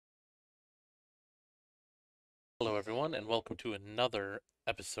Hello, everyone, and welcome to another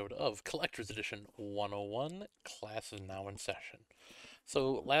episode of Collector's Edition 101. Class is now in session.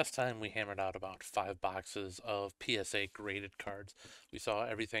 So, last time we hammered out about 5 boxes of PSA graded cards. We saw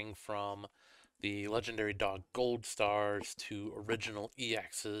everything from the legendary dog gold stars to original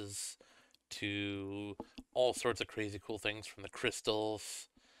EXs to all sorts of crazy cool things from the crystals.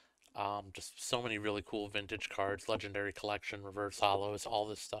 Just so many really cool vintage cards, legendary collection, reverse hollows, all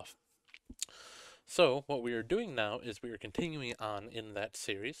this stuff. So, what we are doing now is we are continuing on in that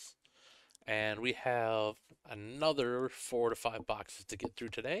series, and we have another 4 to 5 boxes to get through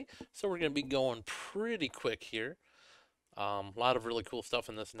today. So, we're going to be going pretty quick here. A lot of really cool stuff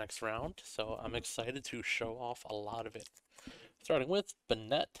in this next round, so I'm excited to show off a lot of it. Starting with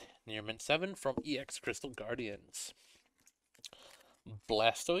Banette, near mint 7 from EX Crystal Guardians.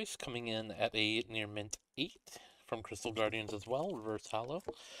 Blastoise coming in at a near mint 8 from Crystal Guardians as well, reverse hollow.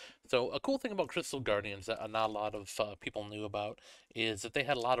 So a cool thing about Crystal Guardians that not a lot of people knew about is that they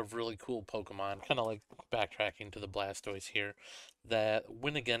had a lot of really cool Pokemon, kind of like backtracking to the Blastoise here, that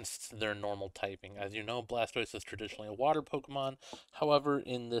went against their normal typing. As you know, Blastoise is traditionally a water Pokemon. However,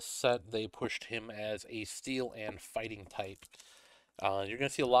 in this set, they pushed him as a steel and fighting type. You're going to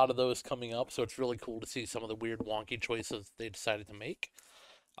see a lot of those coming up, so it's really cool to see some of the weird wonky choices they decided to make.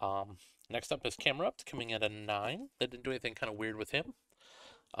 Next up is Camerupt, coming at a 9. They didn't do anything kind of weird with him.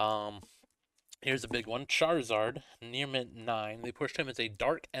 Um, Here's a big one, Charizard, near mint 9. They pushed him as a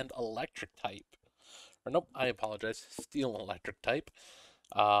dark and electric type. Or nope, I apologize, steel and electric type.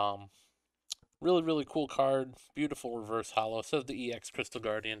 Um, really cool card. Beautiful reverse hollow. Says the EX Crystal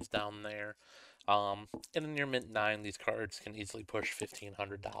Guardians down there. And in your mint 9, these cards can easily push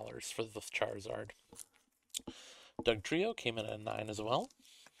 $1,500 for the Charizard. Doug Trio came in at a 9 as well.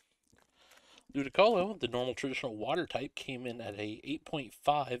 Ludicolo, the normal traditional water type, came in at a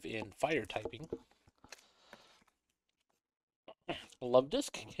 8.5 in fire typing. Love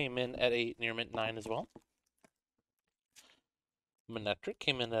Disc came in at a near mint 9 as well. Manectric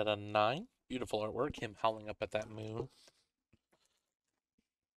came in at a 9. Beautiful artwork, him howling up at that moon.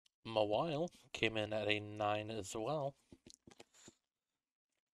 Mawile came in at a 9 as well.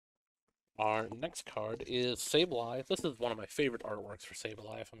 Our next card is Sableye. This is one of my favorite artworks for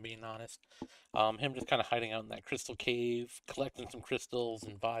Sableye, if I'm being honest. Him just kind of hiding out in that crystal cave, collecting some crystals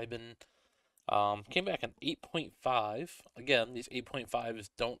and vibing. Came back an 8.5. Again, these 8.5s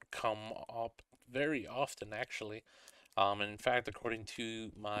don't come up very often, actually. And in fact, according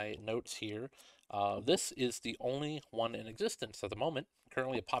to my notes here, this is the only one in existence at the moment.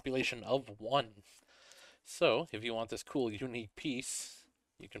 Currently a population of 1. So, if you want this cool, unique piece,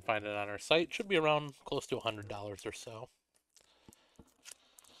 you can find it on our site. Should be around close to $100 or so.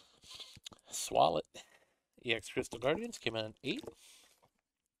 Swalot, EX Crystal Guardians came in at 8.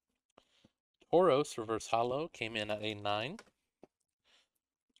 Tauros Reverse Hollow came in at a 9.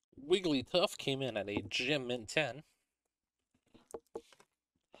 Wigglytuff came in at a Gem Mint 10.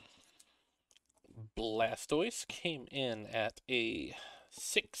 Blastoise came in at a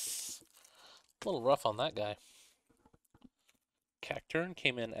 6. A little rough on that guy. Cacturn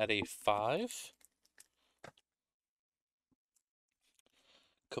came in at a 5.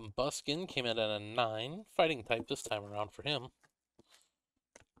 Combuskin came in at a 9. Fighting type this time around for him.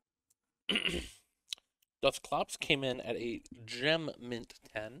 Dusclops came in at a Gem Mint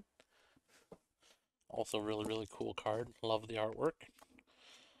 10. Also really cool card. Love the artwork.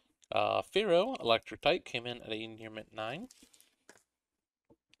 Pharaoh, Electric type, came in at a near mint 9.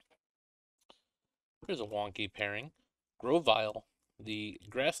 Here's a wonky pairing. Grovyle, the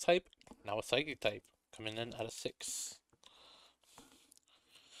grass type, now a psychic type, coming in at a 6.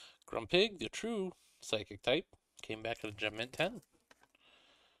 Grumpig, the true psychic type, came back at a Gem Mint 10.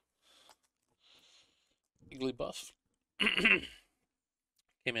 Igglybuff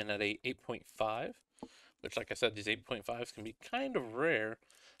came in at a 8.5, which, like I said, these 8.5s can be kind of rare.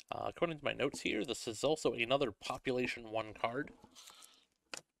 According to my notes here, this is also another Population 1 card.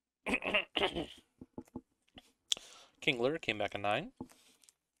 Kingler came back a 9.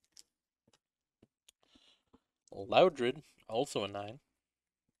 Loudred, also a 9.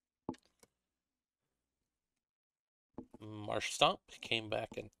 Marshstomp came back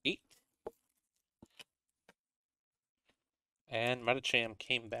an 8. And Metacham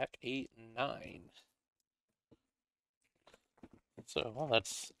came back a 9. So, well,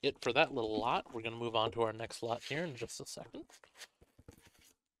 that's it for that little lot. We're going to move on to our next lot here in just a second.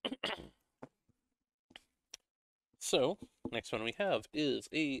 So, next one we have is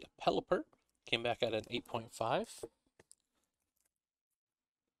a Pelipper. Came back at an 8.5.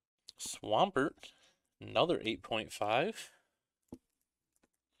 Swampert, another 8.5.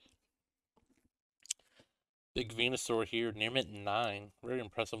 Big Venusaur here, near mint 9. Very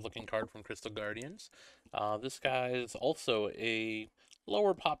impressive looking card from Crystal Guardians. This guy is also a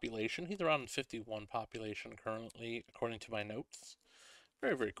lower population. He's around 51 population currently, according to my notes.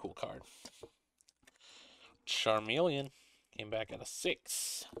 Very, very cool card. Charmeleon came back at a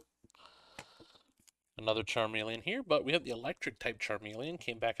 6. Another Charmeleon here, but we have the electric type Charmeleon,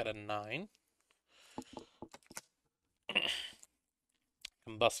 came back at a 9.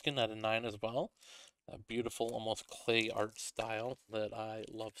 Combuskin at a 9 as well. A beautiful, almost clay art style that I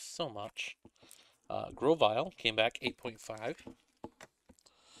love so much. Grovyle came back 8.5.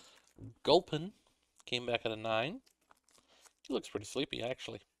 Gulpin came back at a 9. He looks pretty sleepy,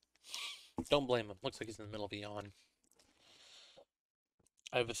 actually. Don't blame him. Looks like he's in the middle of a yawn.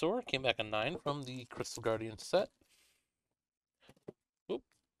 Ivysaur came back a 9 from the Crystal Guardian set. Oop.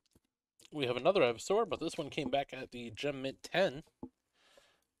 We have another Ivysaur, but this one came back at the Gem Mint 10.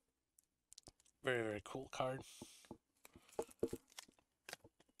 Very, very cool card.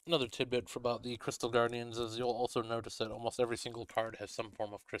 Another tidbit about the Crystal Guardians is you'll also notice that almost every single card has some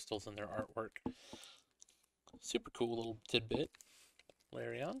form of crystals in their artwork. Super cool little tidbit.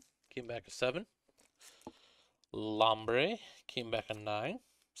 Larion came back a 7. Lombre came back a 9.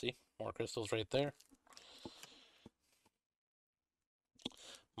 See, more crystals right there.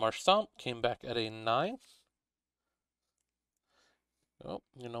 Marshtomp came back at a 9. Oh,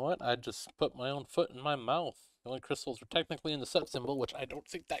 you know what? I just put my own foot in my mouth. The only crystals are technically in the set symbol, which I don't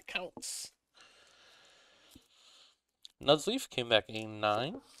think that counts. Nuzleaf came back a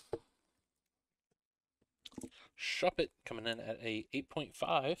 9. Shuppet coming in at a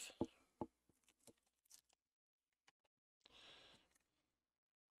 8.5.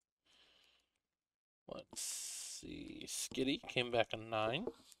 Let's see. Skitty came back a 9.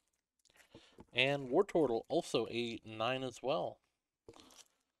 And Wartortle also a 9 as well.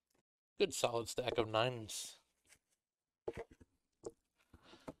 Good solid stack of 9s.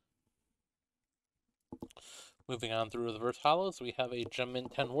 Moving on through the Reverse Hollows, we have a Gem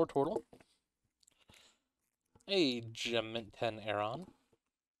Mint 10 Wartortle, a Gem Mint 10 Aeron,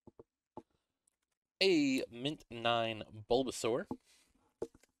 a Mint 9 Bulbasaur,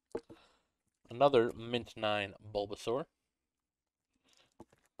 another Mint 9 Bulbasaur,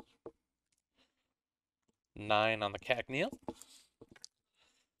 9 on the Cacnea,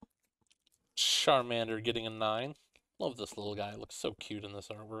 Charmander getting a 9. Love this little guy, looks so cute in this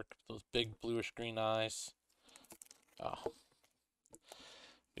artwork. Those big bluish green eyes. Oh.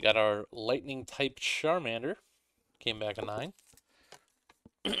 We got our Lightning type Charmander, came back a 9.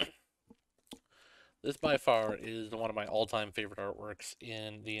 This by far is one of my all-time favorite artworks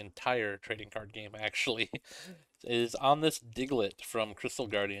in the entire trading card game, actually. Is on this Diglett from Crystal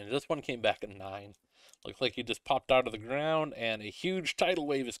Guardian. This one came back at 9. Looks like he just popped out of the ground and a huge tidal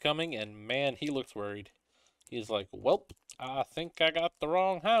wave is coming, and man, he looks worried. He's like, welp, I think I got the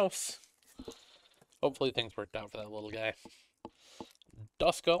wrong house. Hopefully things worked out for that little guy.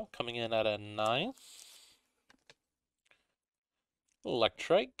 Duskull coming in at a 9.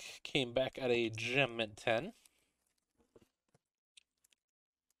 Electrike came back at a Gem Mint 10.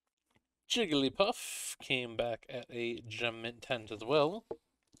 Jigglypuff came back at a Gem Mint 10 as well.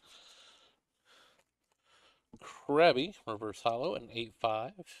 Krabby, Reverse Hollow, an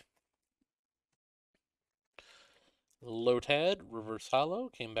 8.5. Lotad, Reverse Hollow,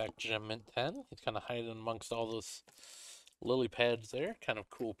 came back Gem Mint 10. He's kind of hiding amongst all those lily pads there. Kind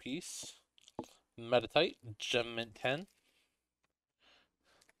of cool piece. Meditite, Gem Mint 10.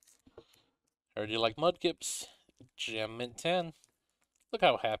 Heard you like Mudkips, Gem Mint 10. Look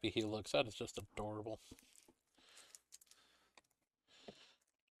how happy he looks. That is just adorable.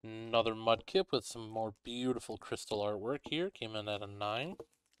 Another Mudkip with some more beautiful crystal artwork here. Came in at a 9.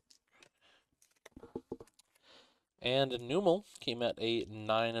 And a Numel came at a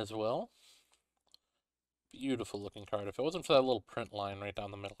 9 as well. Beautiful looking card. If it wasn't for that little print line right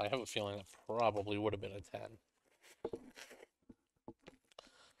down the middle, I have a feeling it probably would have been a 10.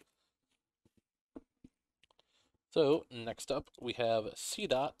 So, next up, we have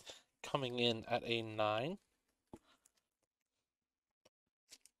C-Dot coming in at a 9.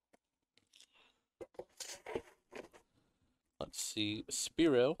 Let's see,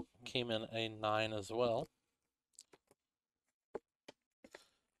 Spearow came in a 9 as well.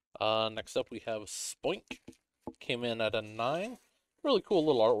 Next up, we have Spoink, came in at a 9. Really cool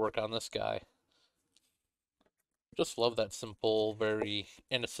little artwork on this guy. Just love that simple, very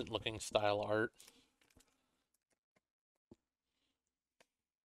innocent-looking style art.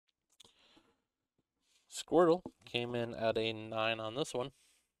 Squirtle came in at a 9 on this one.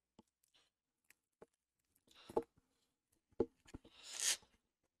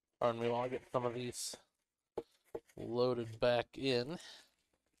 Pardon me while I get some of these loaded back in.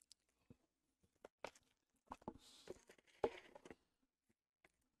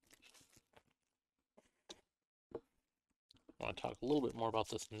 I want to talk a little bit more about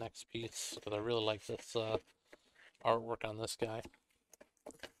this next piece because I really like this artwork on this guy.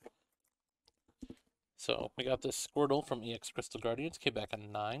 So we got this Squirtle from EX Crystal Guardians, came back at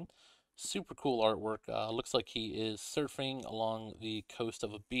 9. Super cool artwork. Looks like he is surfing along the coast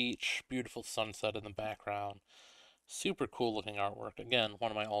of a beach. Beautiful sunset in the background. Super cool looking artwork. Again,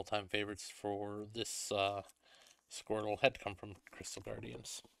 one of my all-time favorites for this Squirtle. Had to come from Crystal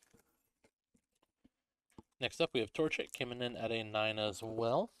Guardians. Next up, we have Torchic, coming in at a 9 as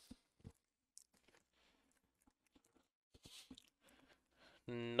well.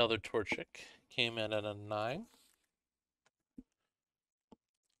 Another Torchic came in at a 9.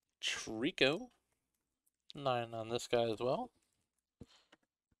 Trico, 9 on this guy as well.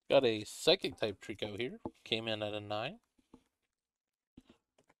 Got a Psychic type Trico here, came in at a 9.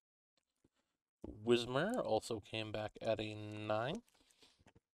 Whismur also came back at a 9.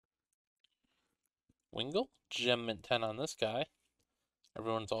 Wingull, Gem Mint 10 on this guy.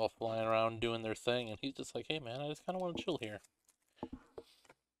 Everyone's all flying around doing their thing, and he's just like, hey man, I just kind of want to chill here.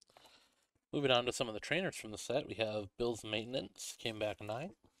 Moving on to some of the trainers from the set, we have Bill's Maintenance, came back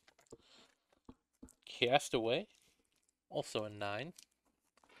 9. Castaway, also a 9.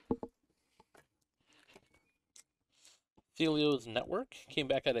 Thelio's Network came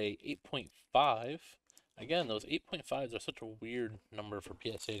back at a 8.5. Again, those 8.5s are such a weird number for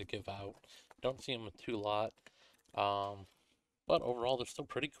PSA to give out. Don't see them a too lot. But overall, they're still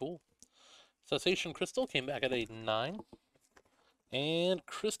pretty cool. Cessation Crystal came back at a 9. And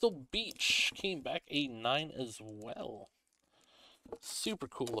Crystal Beach came back a 9 as well. Super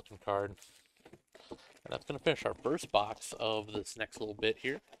cool looking card. And that's going to finish our first box of this next little bit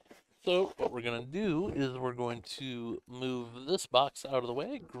here. So what we're going to do is we're going to move this box out of the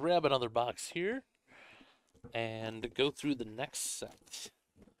way, grab another box here, and go through the next set.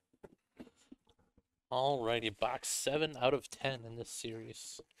 Alrighty, box 7 out of 10 in this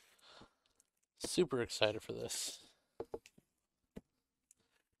series. Super excited for this.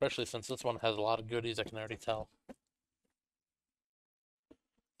 Especially since this one has a lot of goodies, I can already tell.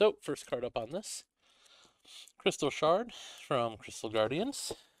 So, first card up on this. Crystal Shard from Crystal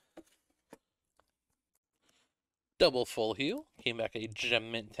Guardians. Double Full Heal, came back a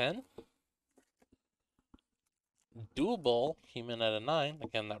Gem Mint 10. Dual Ball came in at a 9.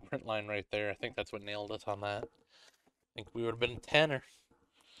 Again, that print line right there, I think that's what nailed us on that. I think we would have been a 10-er.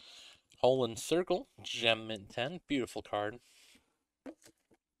 Hole in Circle, Gem Mint 10. Beautiful card.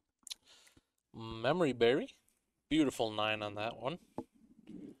 Memory Berry, beautiful 9 on that one.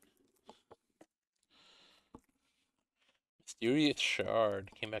 Mysterious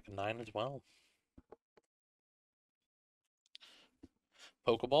Shard came back a 9 as well.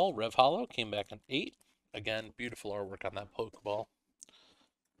 Pokeball, Rev Hollow, came back an 8. Again, beautiful artwork on that Pokeball.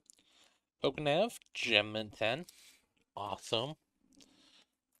 Pokenav, Gem Mint 10. Awesome.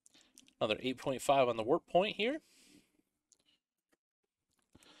 Another 8.5 on the Warp Point here.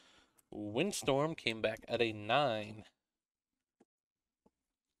 Windstorm came back at a 9.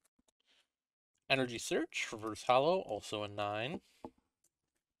 Energy Search, Reverse Hollow, also a 9.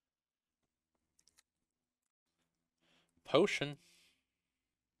 Potion.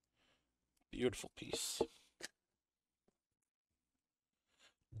 Beautiful piece.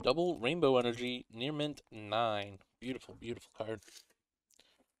 Double Rainbow Energy, Near Mint 9. Beautiful, beautiful card.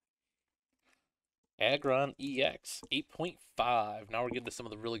 Aggron EX 8.5. Now we're getting to some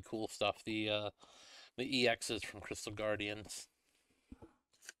of the really cool stuff. The EXs from Crystal Guardians.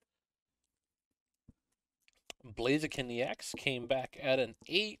 Blaziken EX came back at an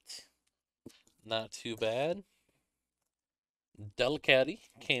 8. Not too bad. Delcatty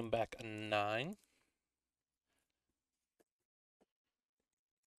came back a 9.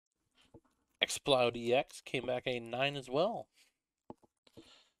 Exploud EX came back a 9 as well.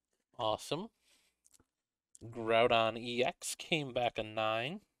 Awesome. Groudon EX came back a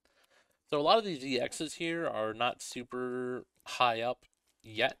 9. So a lot of these EXs here are not super high up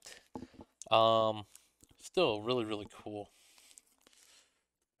yet. Still really, really cool.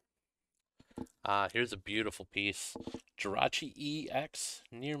 Here's a beautiful piece. Jirachi EX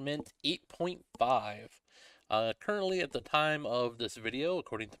Near Mint 8.5. Currently at the time of this video,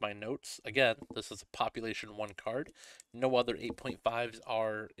 according to my notes, again, this is a Population 1 card. No other 8.5s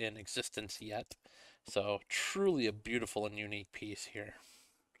are in existence yet. So truly a beautiful and unique piece here.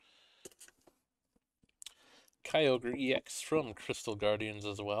 Kyogre EX from Crystal Guardians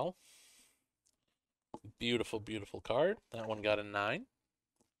as well. Beautiful, beautiful card. That one got a 9.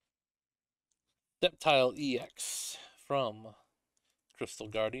 Sceptile EX from Crystal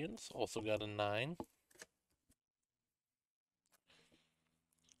Guardians, also got a 9.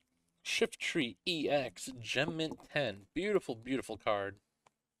 Shiftry EX Gem Mint 10. Beautiful, beautiful card.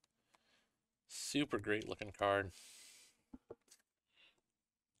 Super great looking card.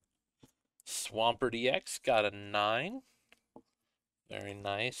 Swampert EX got a 9. Very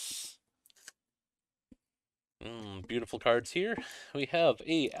nice. Beautiful cards here. We have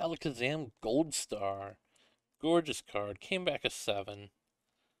a Alakazam Gold Star. Gorgeous card. Came back a 7.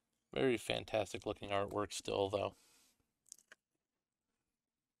 Very fantastic looking artwork still, though.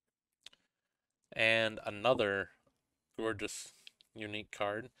 And another gorgeous, unique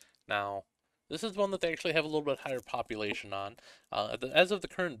card. Now, this is one that they actually have a little bit higher population on. As of the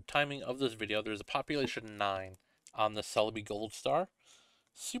current timing of this video, there's a population 9 on the Celebi Gold Star.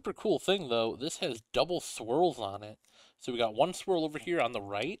 Super cool thing, though, this has double swirls on it. So we got one swirl over here on the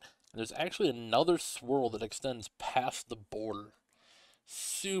right, and there's actually another swirl that extends past the border.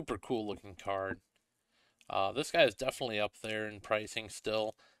 Super cool looking card. This guy is definitely up there in pricing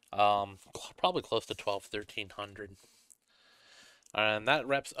still. Probably close to 1,200–1,300. And that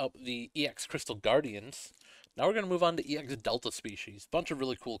wraps up the EX Crystal Guardians. Now we're going to move on to EX Delta Species. Bunch of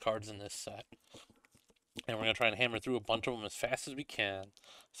really cool cards in this set. And we're going to try and hammer through a bunch of them as fast as we can.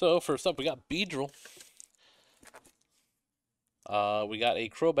 So first up, we got Beedrill. We got a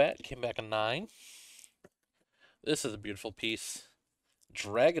Crobat, came back a 9. This is a beautiful piece.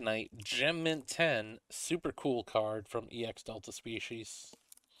 Dragonite Gem Mint 10, super cool card from EX Delta Species.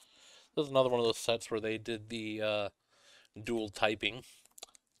 This is another one of those sets where they did the dual typing.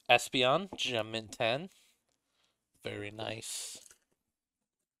 Espeon Gem Mint 10, very nice.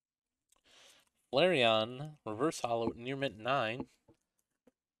 Flareon Reverse Hollow Near Mint 9,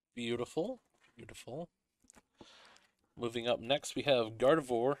 beautiful, beautiful. Moving up next, we have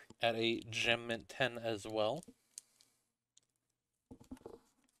Gardevoir at a Gem Mint 10 as well.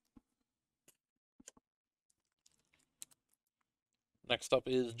 Next up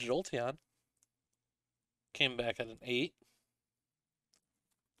is Jolteon. Came back at an 8.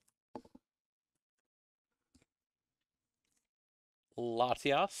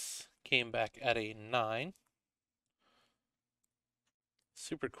 Latias came back at a 9.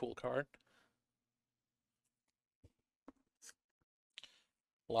 Super cool card.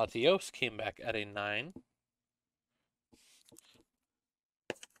 Latios came back at a 9.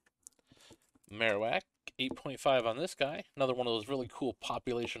 Marowak, 8.5 on this guy. Another one of those really cool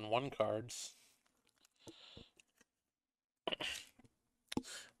Population 1 cards.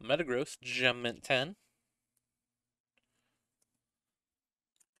 Metagross, Gem Mint 10.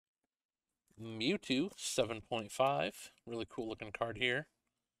 Mewtwo, 7.5. Really cool looking card here.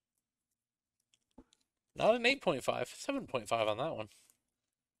 Not an 8.5, 7.5 on that one.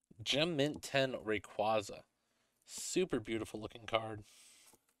 Gem Mint 10 Rayquaza. Super beautiful looking card.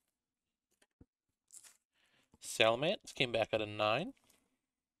 Salamence came back at a 9.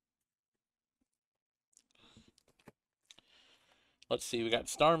 Let's see, we got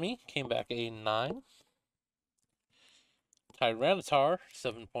Starmie, came back a 9. Tyranitar,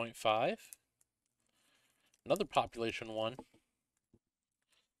 7.5. Another Population 1.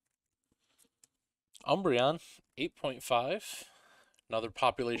 Umbreon, 8.5. Another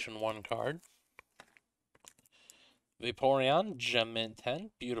Population 1 card. Vaporeon, Gem Mint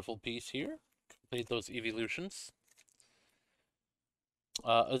 10. Beautiful piece here. Complete those evolutions.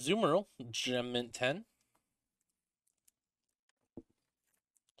 Azumarill, Gem Mint 10.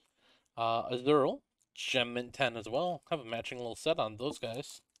 Azurill, Gem Mint 10 as well. Have a matching little set on those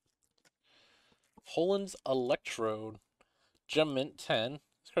guys. Poland's Electrode, Gem Mint 10.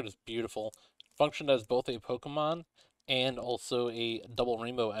 This card is beautiful. Functioned as both a Pokemon and also a double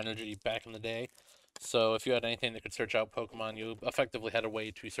rainbow energy back in the day. So if you had anything that could search out Pokemon, you effectively had a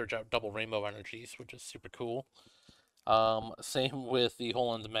way to search out double rainbow energies, which is super cool. Same with the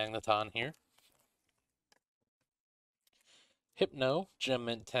Holand's Magneton here. Hypno, Gem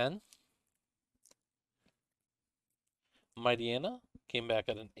Mint 10. Mightyena came back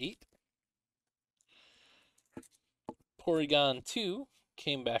at an 8. Porygon 2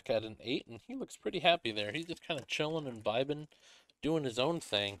 came back at an 8, and he looks pretty happy there. He's just kind of chilling and vibing, doing his own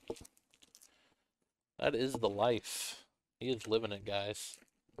thing. That is the life. He is living it, guys.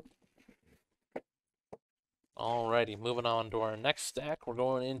 Alrighty, moving on to our next stack. We're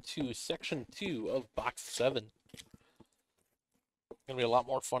going into Section 2 of Box 7. Gonna be a lot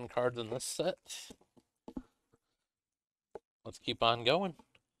more fun cards in this set. Let's keep on going.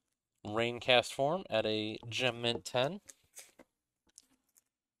 Raincast form at a Gem Mint 10.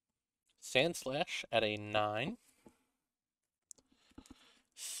 Sandslash at a 9.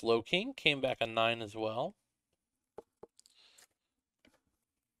 Slowking came back a 9 as well.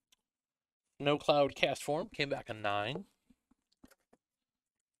 No Cloud Cast Form came back a 9.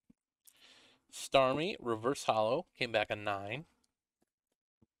 Starmie Reverse Hollow came back a 9.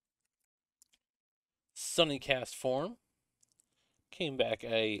 Sunny Cast Form came back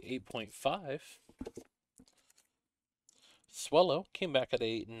a 8.5. Swellow came back at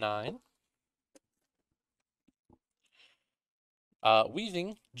a 9.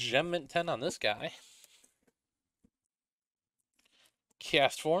 Weezing Gem Mint 10 on this guy.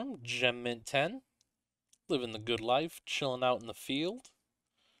 Cast Form Gem Mint 10. Living the good life, chilling out in the field.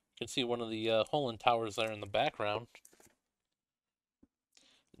 You can see one of the Holen Towers there in the background.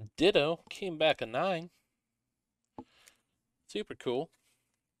 Ditto came back a 9. Super cool.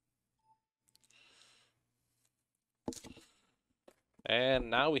 And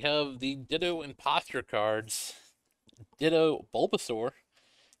now we have the Ditto Imposter cards. Ditto Bulbasaur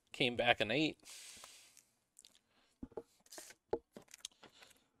came back an 8.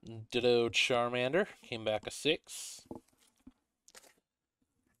 Ditto Charmander came back a 6.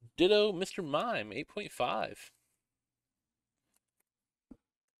 Ditto Mr. Mime 8.5.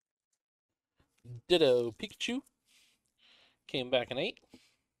 Ditto Pikachu came back an 8.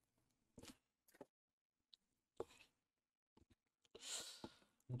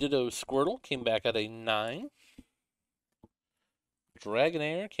 Ditto Squirtle came back at a 9.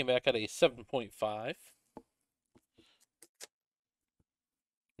 Dragonair came back at a 7.5.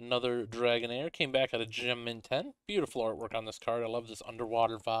 Another Dragonair came back at a Gem Mint 10. Beautiful artwork on this card. I love this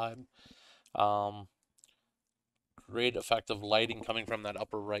underwater vibe. Great effect of lighting coming from that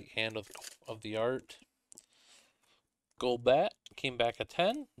upper right hand of the art. Golbat came back a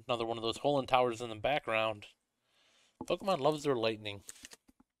 10. Another one of those Holen Towers in the background. Pokemon loves their lightning.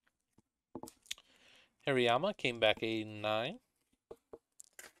 Hariyama came back a 9.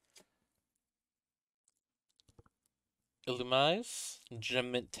 Illumise,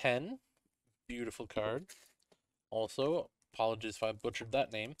 Gem Mint 10. Beautiful card. Also, apologies if I butchered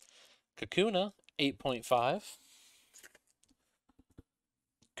that name. Kakuna, 8.5.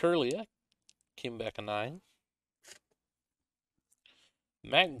 Curlia came back a 9.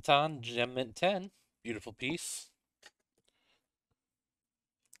 Magneton, Gem Mint 10. Beautiful piece.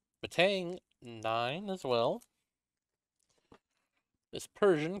 Matang, 9 as well. This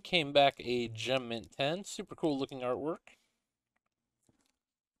Persian came back a Gem Mint 10. Super cool looking artwork.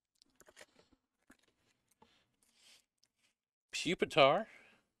 Pupitar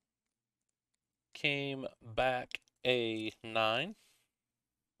came back a 9.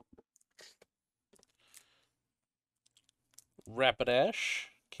 Rapidash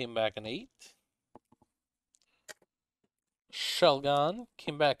came back an 8. Shelgon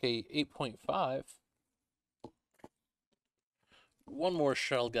came back a 8.5. One more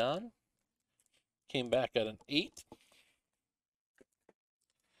Shelgon came back at an 8.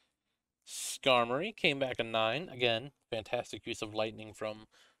 Skarmory came back a 9. Again, fantastic use of lightning from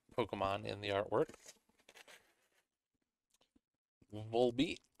Pokemon in the artwork.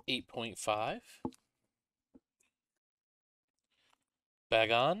 Volbeat, 8.5.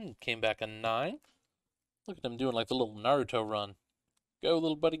 Bagon came back a 9. Look at him doing like the little Naruto run. Go,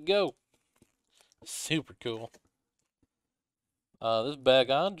 little buddy, go. Super cool. This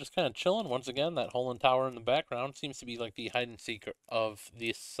Bagon just kind of chilling. Once again, that Holen Tower in the background seems to be like the hide and seek of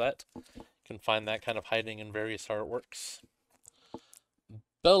this set. You can find that kind of hiding in various artworks.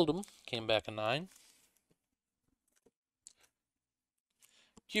 Beldum came back a 9.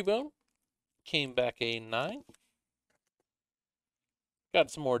 Cubone came back a 9.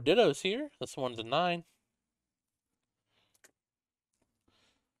 Got some more Dittos here. This one's a 9.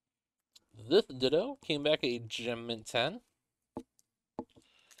 This Ditto came back a Gem Mint 10.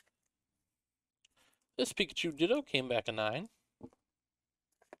 This Pikachu Ditto came back a 9.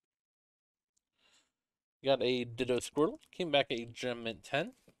 Got a Ditto Squirtle, came back a Gem Mint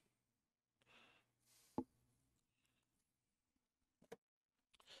 10.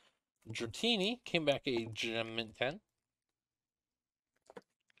 Dratini came back a Gem Mint 10.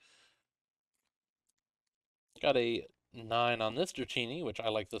 Got a 9 on this Dratini, which I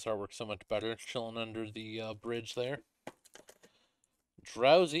like this artwork so much better. Chilling under the bridge there.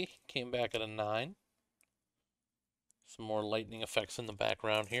 Drowsy came back at a 9. Some more lightning effects in the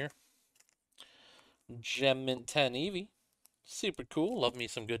background here. Gem Mint 10 Eevee. Super cool. Love me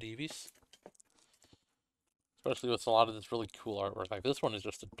some good Eevees. Especially with a lot of this really cool artwork. Like this one is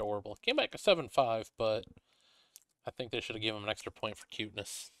just adorable. Came back a 7.5, but I think they should have given him an extra point for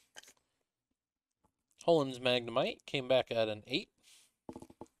cuteness. Holen's Magnemite came back at an 8.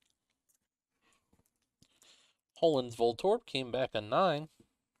 Holen's Voltorb came back a 9.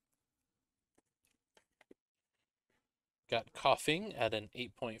 Got Coughing at an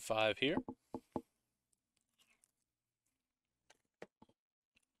 8.5 here.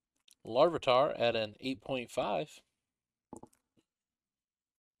 Larvitar at an 8.5.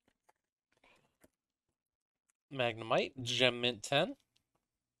 Magnemite, Gem Mint 10.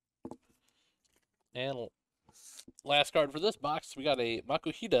 And last card for this box, we got a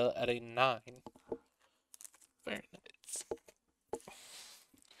Makuhita at a 9. Very nice.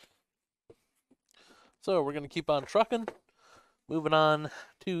 So we're going to keep on trucking. Moving on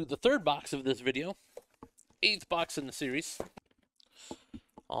to the third box of this video. 8th box in the series.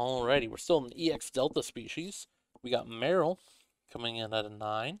 Alrighty, we're still in the EX Delta species. We got Meryl coming in at a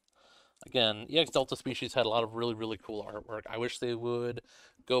 9. Again, EX Delta species had a lot of really, really cool artwork. I wish they would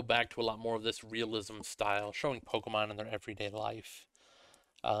go back to a lot more of this realism style, showing Pokemon in their everyday life.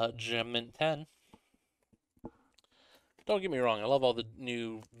 Gem Mint 10. Don't get me wrong, I love all the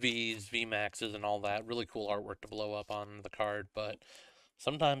new Vs, VMAXs, and all that. Really cool artwork to blow up on the card, but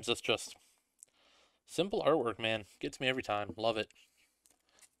sometimes it's just simple artwork, man. Gets me every time. Love it.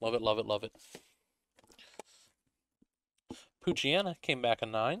 Love it, love it, love it. Poochyena came back a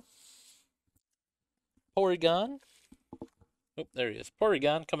 9. Porygon. Oh, there he is.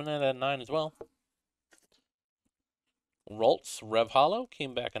 Porygon coming in at a 9 as well. Ralts Rev Hollow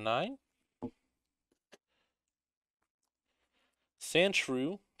came back a 9.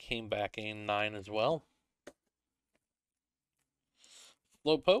 Sandshrew came back a 9 as well.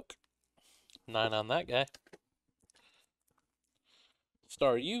 Slowpoke, 9 on that guy.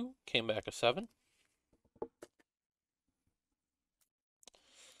 Staryu came back a 7.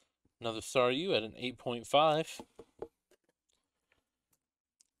 Another Staryu at an 8.5.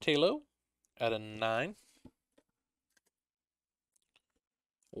 Talo at a 9.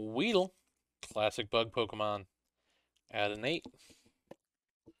 Weedle, classic bug Pokemon, at an 8.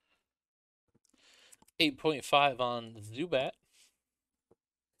 8.5 on Zubat.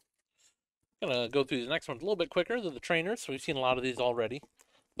 Gonna go through these next ones a little bit quicker than the trainers, so we've seen a lot of these already,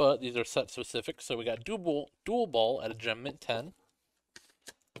 but these are set specific. So we got Dual Ball at a Gem Mint 10,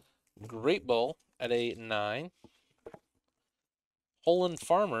 Great Ball at a 9, Holland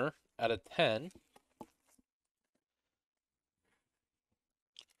Farmer at a 10,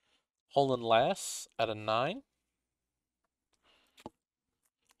 Holland Lass at a 9,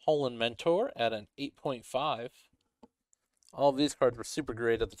 Holland Mentor at an 8.5. All of these cards were super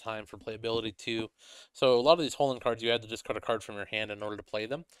great at the time for playability too. So a lot of these Holland cards, you had to discard a card from your hand in order to play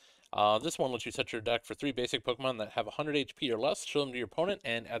them. This one lets you set your deck for 3 basic Pokemon that have 100 HP or less, show them to your opponent,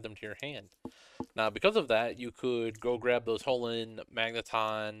 and add them to your hand. Now, because of that, you could go grab those Holland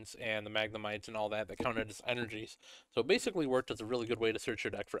Magnetons and the Magnemites and all that that counted as energies. So it basically worked as a really good way to search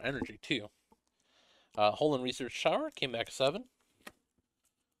your deck for energy too. Holland Research Shower came back a 7.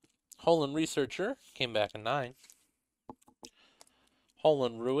 Holland Researcher came back a 9.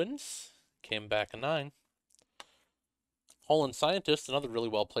 Holland Ruins came back a 9. Holland Scientist, another really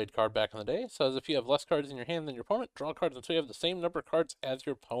well played card back in the day, says if you have less cards in your hand than your opponent, draw cards until you have the same number of cards as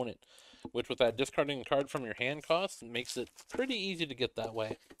your opponent. Which, with that discarding a card from your hand cost, makes it pretty easy to get that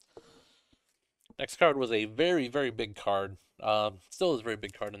way. Next card was a very, very big card. Still is a very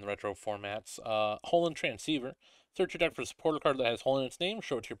big card in the retro formats. Holland Transceiver. Search your deck for a supporter card that has Holland in its name,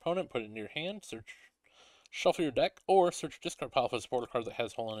 show it to your opponent, put it in your hand, shuffle your deck, or search your discard pile for a supporter card that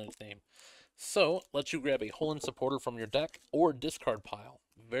has Holland in its name. So, lets you grab a Holland supporter from your deck or discard pile.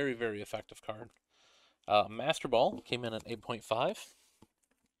 Very, very effective card. Master Ball came in at 8.5.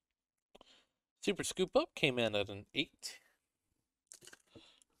 Super Scoop Up came in at an 8.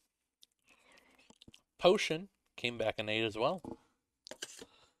 Potion came back an 8 as well.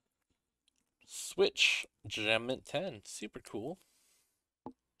 Switch Gem Mint 10, super cool.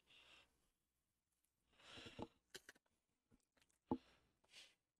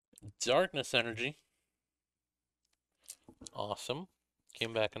 Darkness Energy, awesome,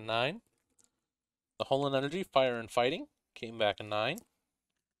 came back a 9. The Holland Energy, Fire and Fighting, came back a 9.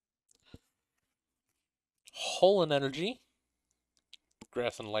 Holland Energy,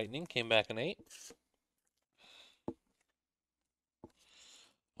 Grass and Lightning, came back an 8.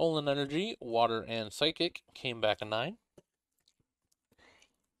 Holland Energy, Water and Psychic, came back a 9.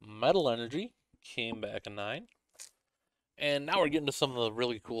 Metal Energy, came back a 9. And now we're getting to some of the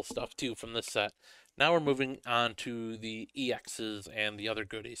really cool stuff too from this set. Now we're moving on to the EXs and the other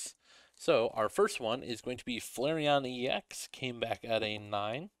goodies. So our first one is going to be Flareon EX, came back at a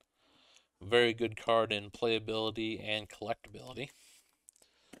 9. Very good card in playability and collectability.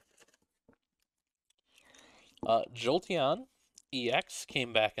 Jolteon EX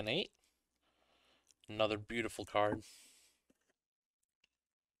came back an 8. Another beautiful card.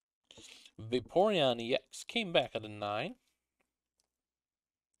 Vaporeon EX came back at a 9.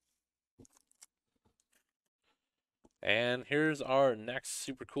 And here's our next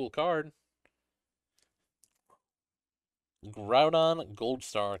super cool card. Groudon Gold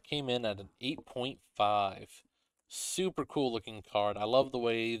Star came in at an 8.5. Super cool looking card. I love the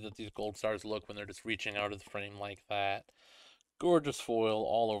way that these Gold Stars look when they're just reaching out of the frame like that. Gorgeous foil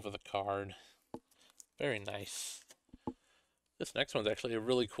all over the card. Very nice. This next one's actually a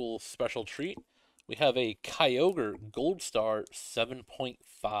really cool special treat. We have a Kyogre Gold Star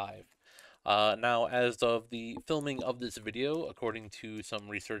 7.5. Now, as of the filming of this video, according to some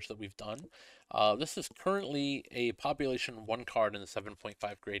research that we've done, this is currently a population 1 card in the 7.5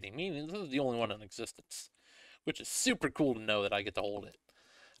 grading, meaning this is the only one in existence, which is super cool to know that I get to hold it.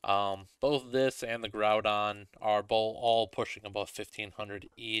 Both this and the Groudon are all pushing above 1500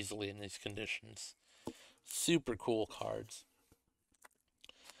 easily in these conditions. Super cool cards.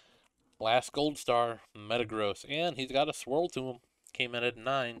 Last Gold Star, Metagross, and he's got a swirl to him. Came in at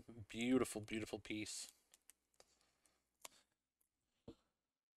 9. Beautiful, beautiful piece.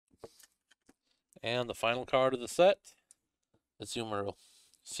 And the final card of the set, Azumarill,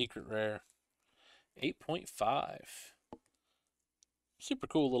 secret rare, 8.5. Super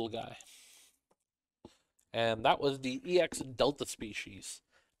cool little guy. And that was the EX Delta species.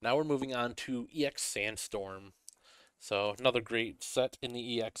 Now we're moving on to EX Sandstorm. So another great set in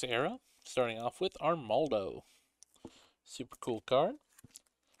the EX era. Starting off with Armaldo. Super cool card.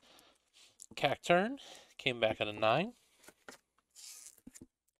 Cacturn came back at a 9.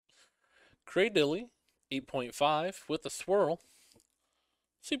 Cradilly, 8.5 with a swirl.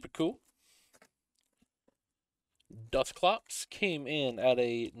 Super cool. Dusclops came in at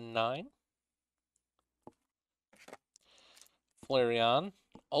a 9. Flareon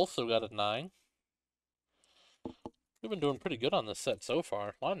also got a 9. We've been doing pretty good on this set so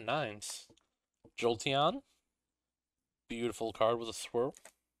far. A lot of 9s. Jolteon, beautiful card with a swirl.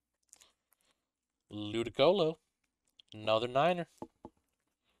 Ludicolo, another 9er.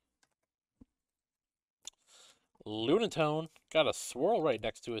 Lunatone got a swirl right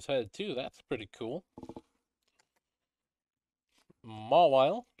next to his head too. That's pretty cool.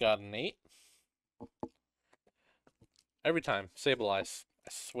 Mawile got an 8. Every time, Sableye. I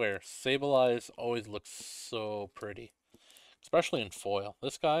swear, Sableye always looks so pretty. Especially in foil.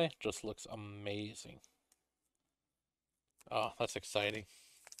 This guy just looks amazing. Oh, that's exciting.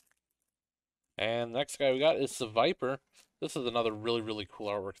 And the next guy we got is the Viper. This is another really, really cool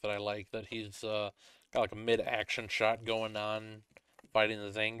artwork that I like. That he's got like a mid-action shot going on, fighting the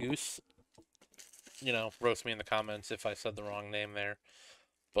Zangoose. You know, roast me in the comments if I said the wrong name there.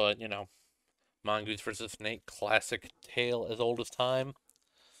 But, you know, Mongoose versus Snake, classic tale as old as time.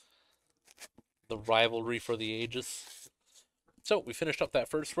 The rivalry for the ages. So, we finished up that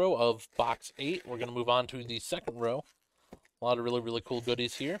first row of box 8. We're going to move on to the second row. A lot of really, really cool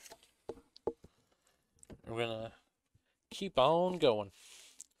goodies here. We're going to keep on going.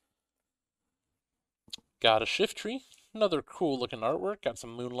 Got a Shiftry. Another cool looking artwork. Got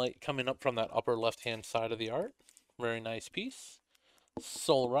some moonlight coming up from that upper left-hand side of the art. Very nice piece.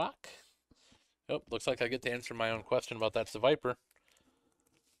 Solrock. Oh, looks like I get to answer my own question about that's the Viper.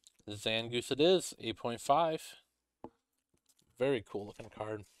 Zangoose it is, 8.5. Very cool looking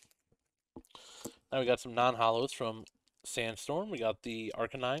card. Now we got some non-hollows from Sandstorm. We got the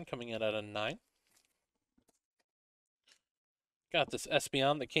Arcanine coming in at a 9. Got this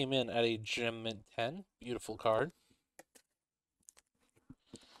Espeon that came in at a Gem Mint 10. Beautiful card.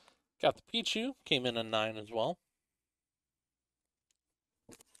 Got the Pichu, came in a 9 as well.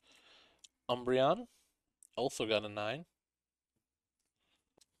 Umbreon, also got a 9.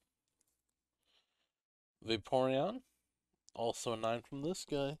 Vaporeon, also a 9 from this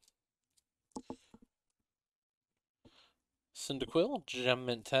guy. Cyndaquil, Gem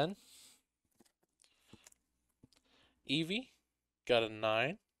Mint 10. Eevee, got a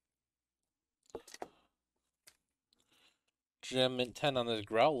 9. Gem Mint 10 on this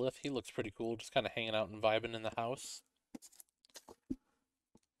Growlithe. He looks pretty cool, just kind of hanging out and vibing in the house.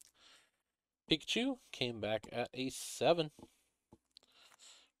 Pikachu came back at a 7.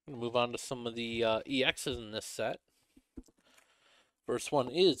 I'm going to move on to some of the EXs in this set. First one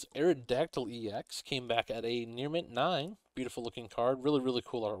is Aerodactyl EX. Came back at a near mint 9. Beautiful looking card. Really, really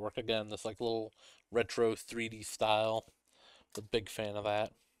cool artwork. Again, this like little retro 3D style. A big fan of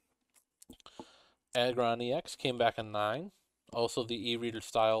that. Aggron EX came back a 9. Also, the e-reader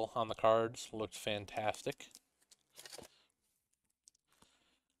style on the cards looked fantastic.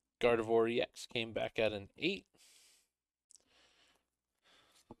 Gardevoir EX came back at an 8.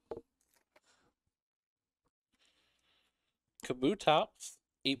 Kabutops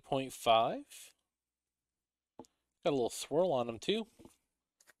 8.5. Got a little swirl on him too.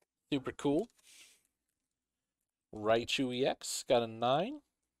 Super cool. Raichu EX got a 9.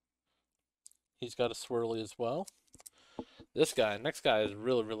 He's got a swirly as well. Next guy is a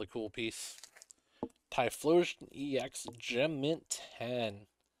really, really cool piece. Typhlosion EX Gem Mint 10.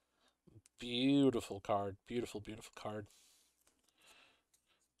 Beautiful card. Beautiful, beautiful card.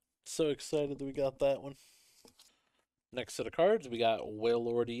 So excited that we got that one. Next set of cards, we got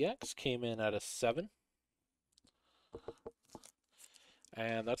Wailord EX. Came in at a 7.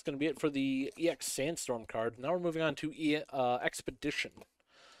 And that's going to be it for the EX Sandstorm card. Now we're moving on to Expedition.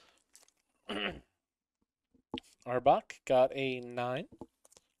 Arbok got a 9.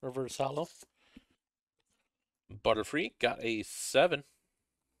 Reverse Hollow. Butterfree got a 7.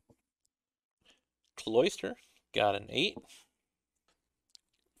 Cloyster got an 8.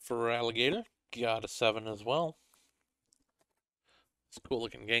 Feraligatr got a 7 as well. It's a cool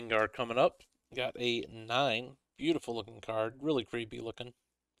looking Gengar coming up. Got a 9. Beautiful looking card. Really creepy looking.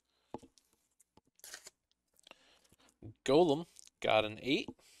 Golem got an 8.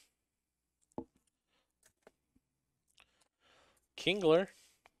 Kingler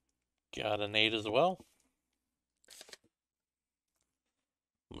got an 8 as well.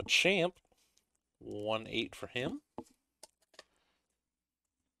 Machamp, 1/8 for him.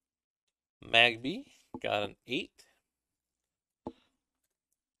 Magby got an 8.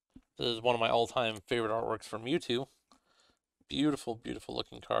 This is one of my all-time favorite artworks from Mewtwo. Beautiful, beautiful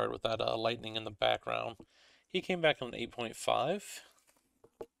looking card with that lightning in the background. He came back on an 8.5.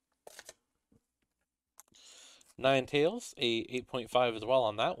 Ninetales, a 8.5 as well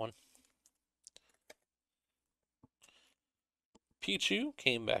on that one. Pichu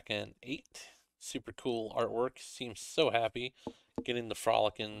came back in 8. Super cool artwork. Seems so happy getting the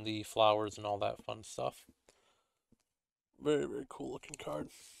frolic in the flowers and all that fun stuff. Very, very cool looking card.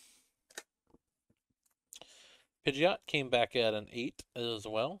 Pidgeot came back at an 8 as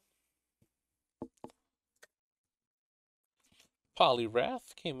well.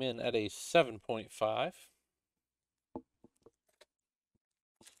 Poliwrath came in at a 7.5.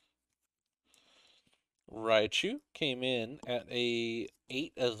 Raichu came in at a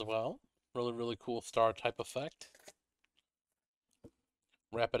 8 as well. Really, really cool star type effect.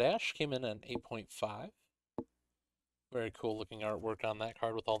 Rapidash came in at an 8.5. Very cool looking artwork on that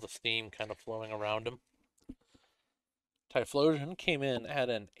card with all the steam kind of flowing around him. Typhlosion came in at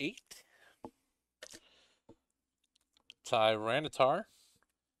an 8. Tyranitar.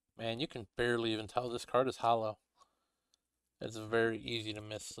 Man, you can barely even tell this card is hollow. It's very easy to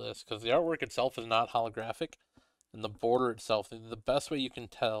miss this because the artwork itself is not holographic. And the border itself, the best way you can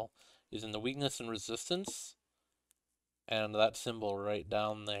tell is in the weakness and resistance. And that symbol right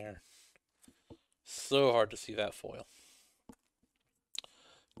down there. So hard to see that foil.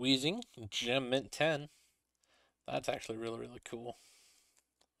 Weezing, Gem Mint 10. That's actually really, really cool.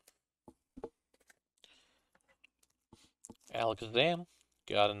 Alakazam,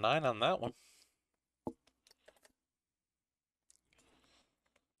 got a 9 on that one.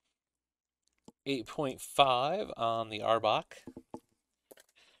 $8.5 on the Arbok.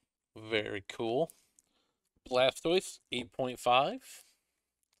 Very cool. Blastoise, 8.5.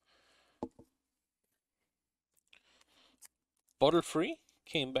 Butterfree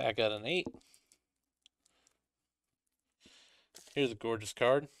came back at an 8. Here's a gorgeous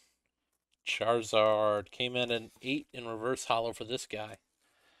card. Charizard came in at an 8 in reverse hollow for this guy.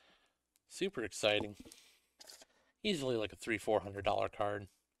 Super exciting. Easily like a $300-400 card.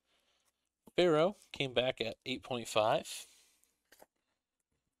 Pharaoh came back at 8.5.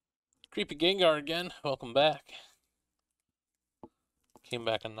 Creepy Gengar again. Welcome back. Came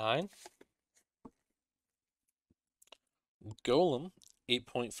back a 9. Golem,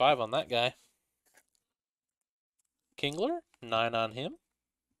 8.5 on that guy. Kingler, 9 on him.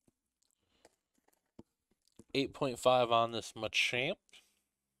 8.5 on this Machamp.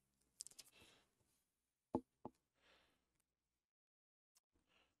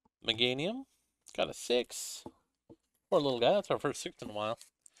 Meganium, got a 6. Poor little guy, that's our first 6 in a while.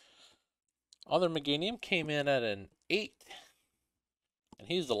 Other Meganium came in at an 8. And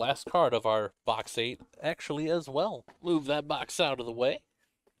he's the last card of our box 8, actually, as well. Move that box out of the way.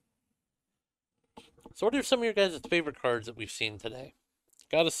 So what are some of your guys' favorite cards that we've seen today?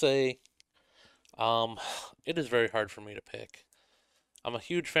 Gotta say, it is very hard for me to pick. I'm a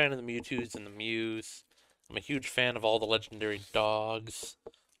huge fan of the Mewtwo's and the Mews. I'm a huge fan of all the legendary dogs.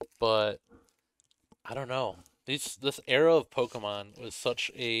 But, I don't know. This era of Pokemon was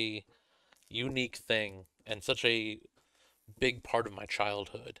such a unique thing and such a big part of my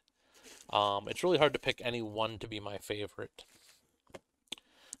childhood. It's really hard to pick any one to be my favorite.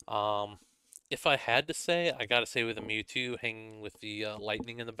 Um, if I had to say, I gotta say with a Mewtwo hanging with the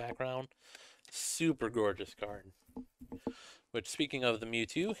lightning in the background, super gorgeous card. Which, speaking of the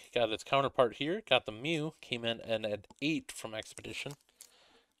Mewtwo, got its counterpart here. Got the Mew, came in at 8 from Expedition.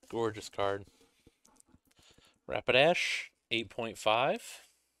 Gorgeous card. Rapidash, 8.5.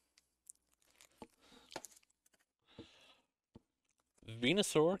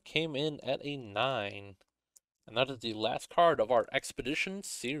 Venusaur came in at a 9. And that is the last card of our Expedition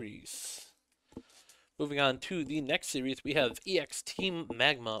series. Moving on to the next series, we have EX Team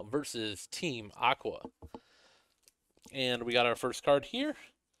Magma versus Team Aqua. And we got our first card here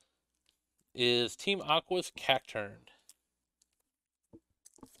is Team Aqua's Cacturn.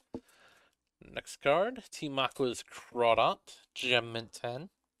 Next card, Team Aqua's Crawdont, Gem Mint 10.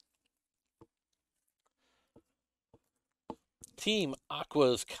 Team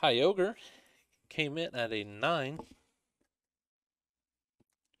Aqua's Kyogre came in at a 9.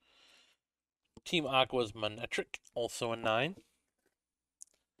 Team Aqua's Manectric, also a 9.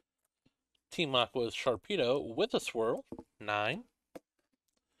 Team Aqua's Sharpedo with a swirl, 9.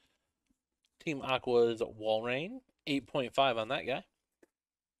 Team Aqua's Walrein, 8.5 on that guy.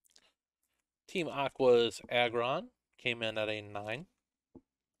 Team Aqua's Aggron came in at a 9.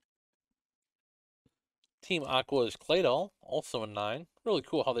 Team Aqua's Claydol, also a 9. Really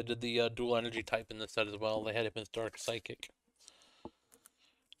cool how they did the dual energy type in this set as well. They had him as Dark Psychic.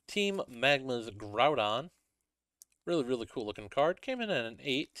 Team Magma's Groudon, really cool looking card. Came in at an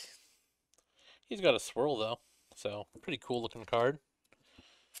 8. He's got a swirl though, so pretty cool looking card.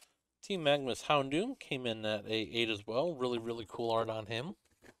 Team Magma's Houndoom came in at a 8 as well. Really cool art on him.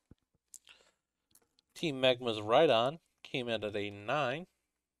 Team Magma's Rhydon came in at a 9.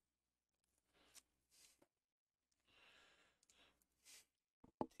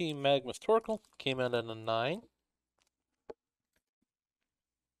 Team Magma's Torkoal came in at a 9.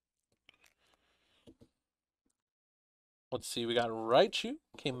 Let's see, we got Raichu,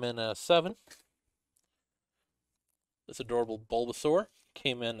 came in at a 7. This adorable Bulbasaur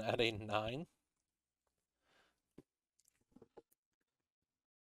came in at a 9.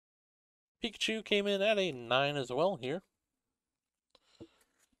 Pikachu came in at a 9 as well here.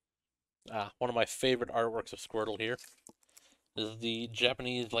 One of my favorite artworks of Squirtle here is the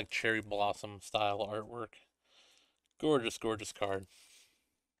Japanese like cherry blossom style artwork. Gorgeous card.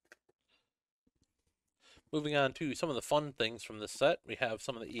 Moving on to some of the fun things from this set, we have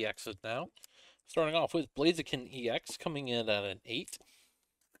some of the EXs now. Starting off with Blaziken EX coming in at an 8.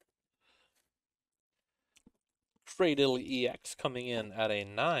 Cradily EX coming in at a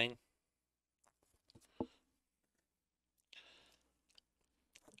 9.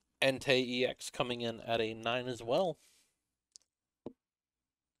 Entei EX coming in at a 9 as well.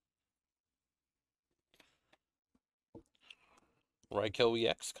 Raikou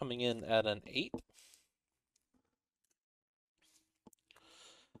EX coming in at an 8.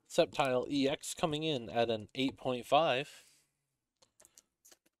 Sceptile EX coming in at an 8.5.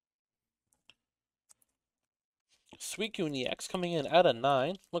 Suicune EX coming in at a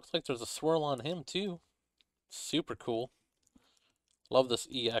 9. Looks like there's a swirl on him too. Super cool. Love this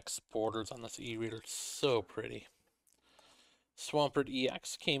EX borders on this e-reader. So pretty. Swampert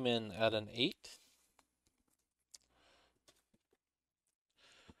EX came in at an 8.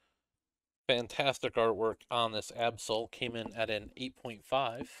 Fantastic artwork on this Absol. Came in at an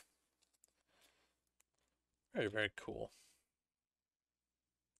 8.5. Very cool.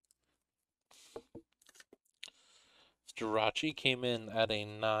 Jirachi came in at a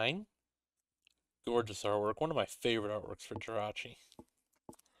 9. Gorgeous artwork. One of my favorite artworks for Jirachi.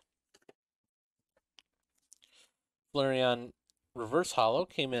 Flareon Reverse Hollow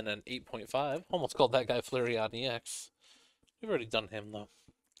came in at 8.5. Almost called that guy Flareon EX. We've already done him though.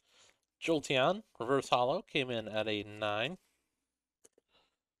 Jolteon Reverse Hollow came in at a 9.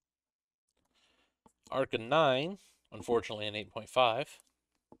 Arcanine, unfortunately, an 8.5.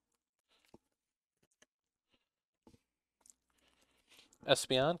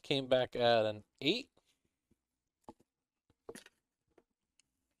 Espeon came back at an 8.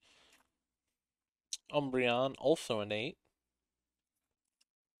 Umbreon, also an 8.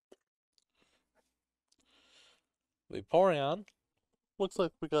 Vaporeon, looks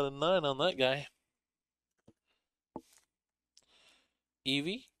like we got a 9 on that guy.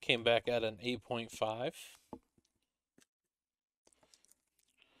 Eevee came back at an 8.5.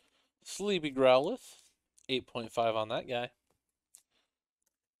 Sleepy Growlithe, 8.5 on that guy.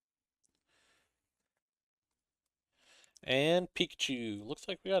 And Pikachu, looks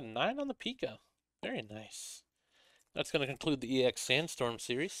like we got a 9 on the Pika. Very nice. That's going to conclude the EX Sandstorm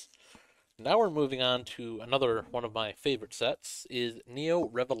series. Now we're moving on to another one of my favorite sets, is Neo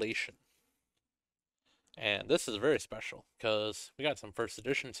Revelation. And this is very special because we got some first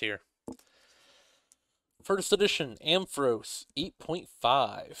editions here. First edition, Ampharos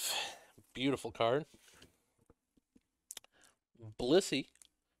 8.5. Beautiful card. Blissey,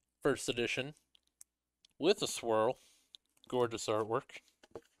 first edition, with a swirl. Gorgeous artwork.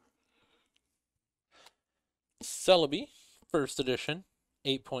 Celebi, first edition,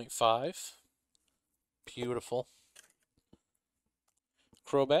 8.5. Beautiful.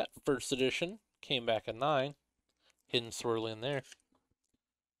 Crobat, first edition, came back at 9. Hidden swirl in there.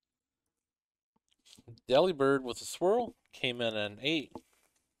 Delibird with a swirl, came in at an 8.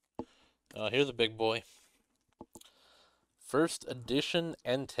 Here's a big boy. First edition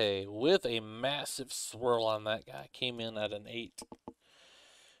Entei with a massive swirl on that guy. Came in at an 8.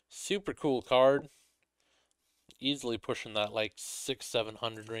 Super cool card. Easily pushing that like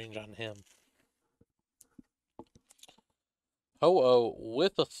 600-700 range on him. Ho-Oh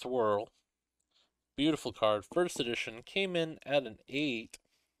with a swirl. Beautiful card. First edition. Came in at an 8.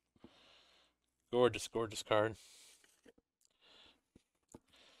 Gorgeous, gorgeous card.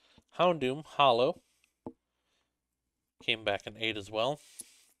 Houndoom Hollow. Came back an 8 as well.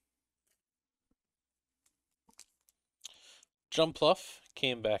 Jumpluff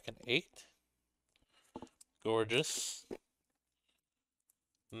came back an 8. Gorgeous.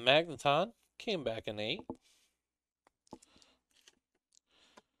 Magneton came back an 8.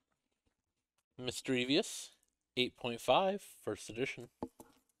 Misdrevious 8.5, first edition.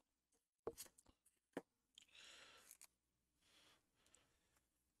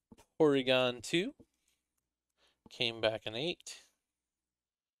 Porygon 2 came back an 8.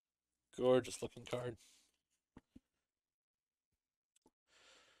 Gorgeous looking card.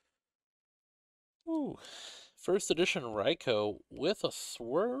 Ooh, first edition Raikou with a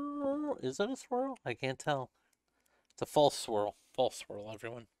swirl. Is that a swirl? I can't tell. It's a false swirl. False swirl,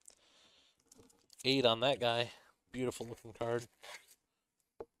 everyone. 8 on that guy. Beautiful looking card.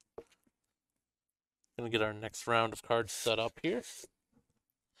 Gonna get our next round of cards set up here.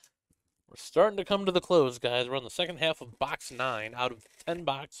 We're starting to come to the close, guys. We're on the second half of box 9 out of 10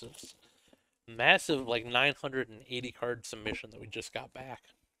 boxes. Massive, like 980 card submission that we just got back.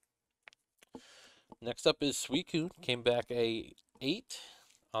 Next up is Suicune. Came back a 8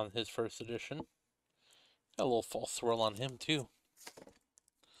 on his first edition. Got a little false swirl on him, too.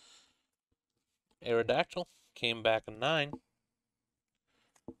 Aerodactyl came back a 9.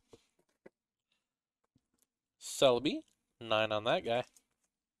 Celebi, 9 on that guy.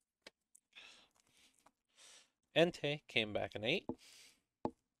 Entei came back an 8.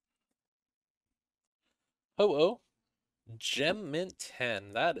 Ho-Oh, Gem Mint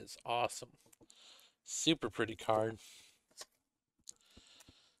 10. That is awesome. Super pretty card.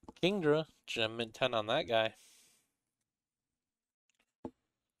 Kingdra, Gem Mint 10 on that guy.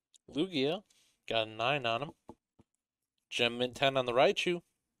 Lugia, got a 9 on him. Gem Mint 10 on the Raichu.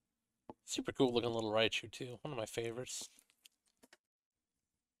 Super cool looking little Raichu too. One of my favorites.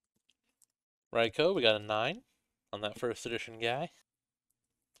 Raikou, we got a 9 on that first edition guy.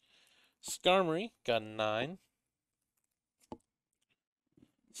 Skarmory, got a 9.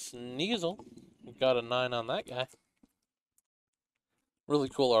 Sneasel, got a 9 on that guy. Really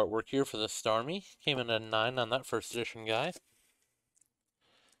cool artwork here for this Starmie. Came in at a 9 on that first edition guy.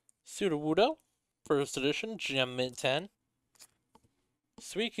 Sudowoodo, first edition, Gem Mint 10.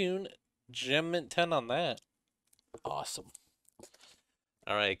 Suicune, Gem Mint 10 on that. Awesome.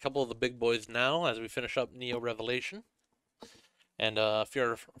 Alright, a couple of the big boys now as we finish up Neo Revelation. And if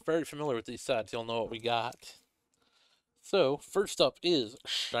you're very familiar with these sets, you'll know what we got. So, first up is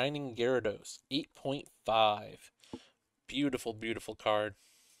Shining Gyarados, 8.5. Beautiful, beautiful card.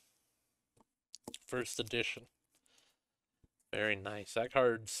 First edition. Very nice. That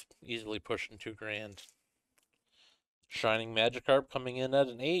card's easily pushing $2,000. Shining Magikarp coming in at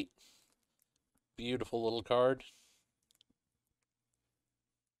an 8. Beautiful little card.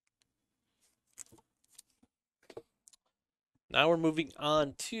 Now we're moving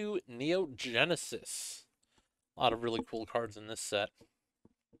on to Neo Genesis. A lot of really cool cards in this set.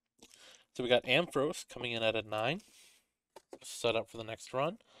 So we got Ampharos coming in at a 9. Set up for the next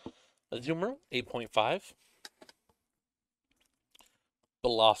run. Azumarill, 8.5.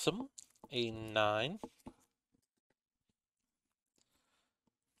 Blossom, a 9.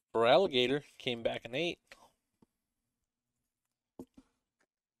 Feraligatr came back an 8.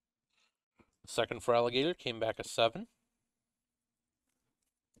 Second Feraligatr came back a 7.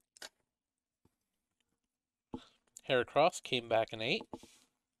 Heracross came back an 8.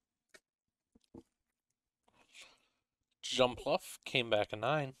 Jumpluff came back a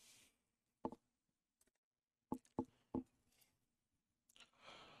 9.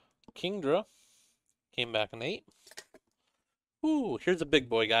 Kingdra came back an 8. Ooh, here's a big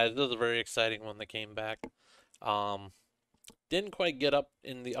boy, guys. This is a very exciting one that came back. Um, didn't quite get up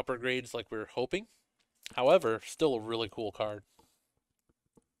in the upper grades like we were hoping. However, still a really cool card.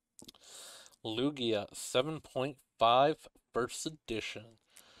 Lugia 7.5 first edition.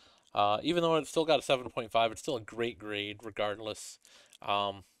 Even though it's still got a 7.5, it's still a great grade regardless.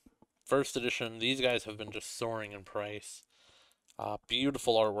 First edition, these guys have been just soaring in price.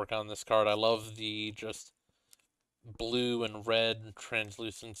 Beautiful artwork on this card. I love the just blue and red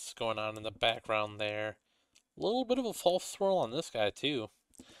translucence going on in the background there. A little bit of a false swirl on this guy too.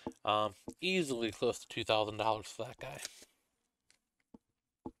 Easily close to $2,000 for that guy.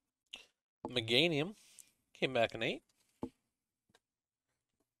 Meganium came back an 8.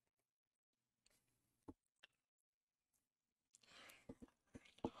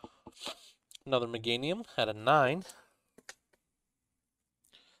 Another Meganium had a 9.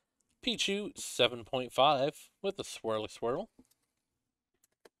 Pichu 7.5 with a swirly swirl.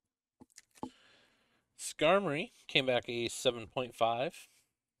 Skarmory came back a 7.5.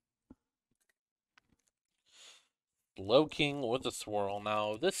 Slowking with a swirl.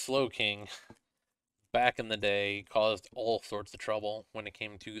 Now, this Slowking, back in the day, caused all sorts of trouble when it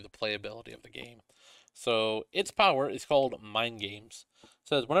came to the playability of the game. So, its power is called Mind Games. It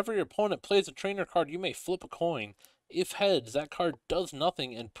says, whenever your opponent plays a trainer card, you may flip a coin. If heads, that card does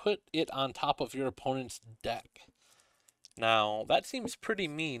nothing and put it on top of your opponent's deck. Now, that seems pretty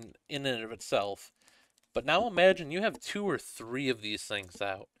mean in and of itself. But now imagine you have 2 or 3 of these things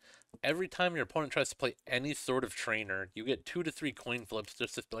out. Every time your opponent tries to play any sort of trainer, you get 2 to 3 coin flips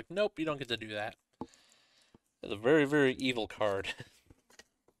just to be like, nope, you don't get to do that. It's a very, very evil card.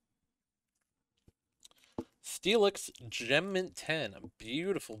 Steelix Gem Mint 10. A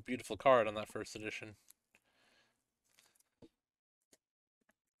beautiful, beautiful card on that first edition.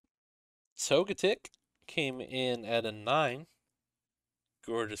 Togetic came in at a 9.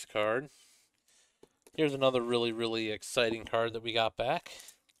 Gorgeous card. Here's another really, really exciting card that we got back.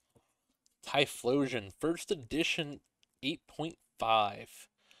 Typhlosion, first edition 8.5.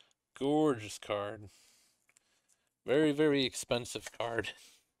 Gorgeous card. Very, very expensive card.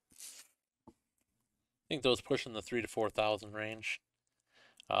 I think those pushing the 3,000 to 4,000 range.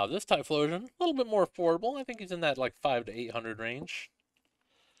 This Typhlosion, a little bit more affordable. I think he's in that like 500 to 800 range.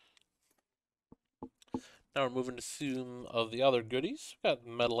 Now we're moving to some of the other goodies. We got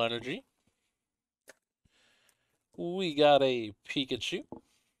Metal Energy. We got a Pikachu.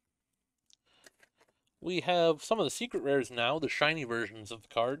 We have some of the secret rares now, the shiny versions of the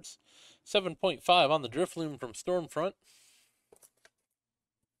cards. 7.5 on the Drifloon from Stormfront.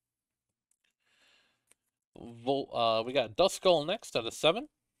 We got Duskull next at a 7.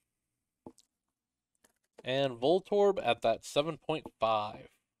 And Voltorb at that 7.5.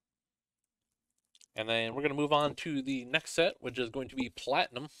 And then we're going to move on to the next set, which is going to be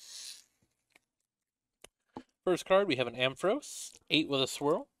Platinum. First card, we have an Ampharos, 8 with a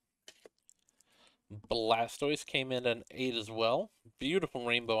swirl. Blastoise came in at an 8 as well. Beautiful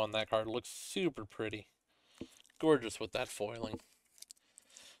rainbow on that card. Looks super pretty. Gorgeous with that foiling.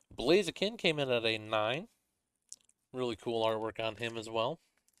 Blaziken came in at a 9. Really cool artwork on him as well.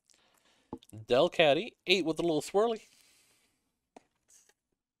 Delcatty, 8 with a little swirly.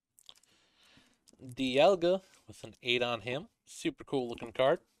 Dialga with an 8 on him. Super cool looking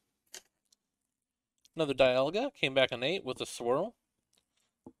card. Another Dialga came back an 8 with a swirl.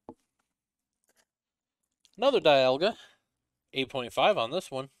 Another Dialga, 8.5 on this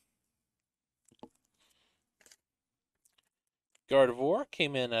one. Gardevoir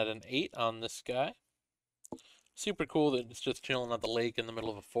came in at an 8 on this guy. Super cool that it's just chilling at the lake in the middle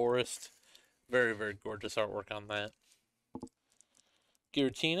of a forest. Very, very gorgeous artwork on that.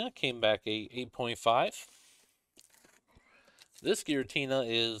 Giratina came back a 8.5. This Giratina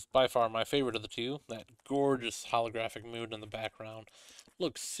is by far my favorite of the two. That gorgeous holographic mood in the background.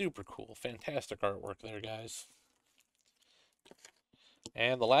 Looks super cool. Fantastic artwork there, guys.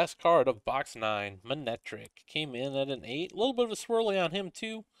 And the last card of box 9, Manectric, came in at an 8. A little bit of a swirly on him,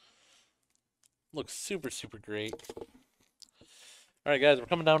 too. Looks super, super great. Alright, guys, we're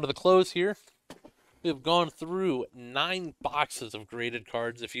coming down to the close here. We have gone through 9 boxes of graded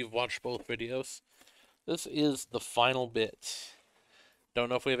cards if you've watched both videos. This is the final bit. Don't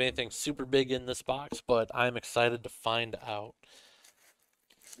know if we have anything super big in this box, but I'm excited to find out.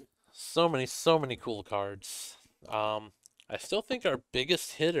 So many cool cards. I still think our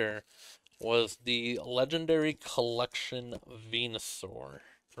biggest hitter was the Legendary Collection Venusaur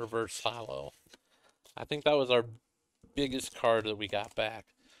Reverse Hollow. I think that was our biggest card that we got back.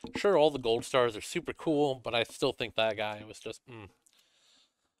 Sure, all the gold stars are super cool, but I still think that guy was just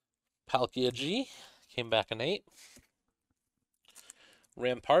Palkia G came back an 8.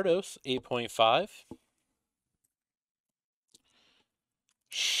 Rampardos, 8.5.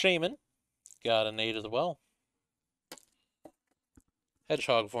 Shaman got an 8 as well.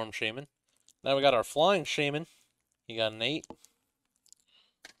 Hedgehog form Shaman. Now we got our Flying Shaman. He got an 8.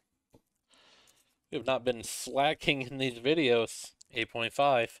 We have not been slacking in these videos.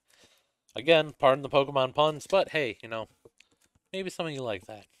 8.5. Again, pardon the Pokemon puns, but hey, you know, maybe some of you like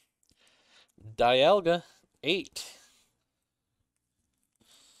that. Dialga, 8.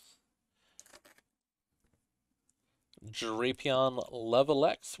 Drapion Level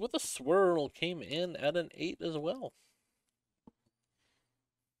X with a swirl came in at an 8 as well.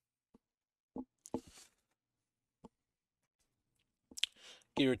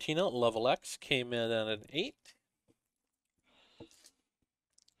 Giratina Level X came in at an 8.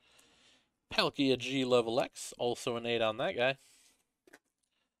 Palkia G Level X, also an 8 on that guy.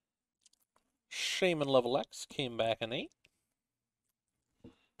 Shaman Level X came back an 8.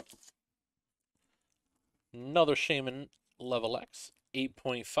 Another Shaman Level X,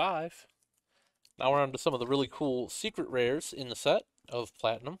 8.5. Now we're on to some of the really cool secret rares in the set of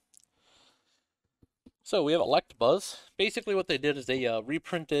Platinum. So we have Electabuzz. Basically what they did is they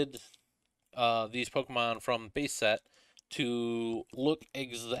reprinted these Pokemon from base set to look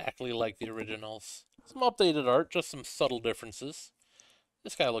exactly like the originals. Some updated art, just some subtle differences.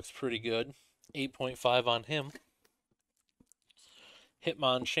 This guy looks pretty good. 8.5 on him.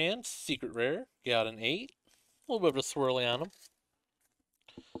 Hitmonchan, secret rare, got an 8. A little bit of a swirly on him.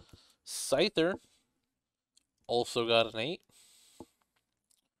 Scyther, also got an 8.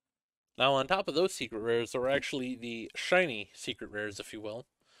 Now on top of those secret rares, there were actually the shiny secret rares, if you will.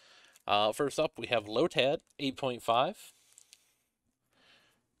 First up, we have Lotad, 8.5.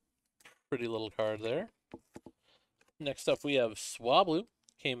 Pretty little card there. Next up, we have Swablu,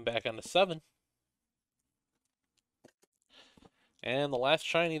 came back on a 7. And the last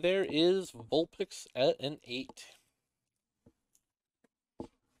shiny there is Vulpix at an 8.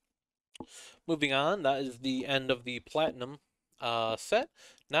 Moving on, that is the end of the Platinum set.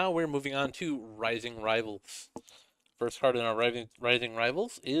 Now we're moving on to Rising Rivals. First card in our Rising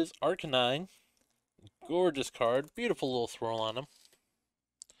Rivals is Arcanine. Gorgeous card, beautiful little swirl on him.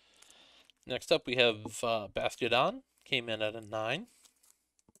 Next up we have Bastiodon, came in at a 9.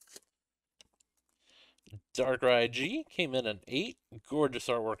 Darkrai G came in at an 8. Gorgeous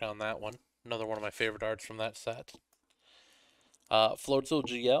artwork on that one. Another one of my favorite arts from that set. Floatzel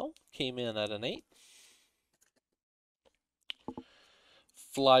GL came in at an 8.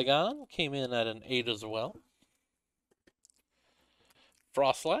 Flygon came in at an 8 as well.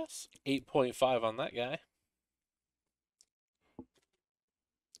 Frostlass, 8.5 on that guy.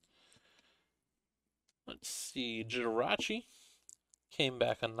 Let's see, Jirachi came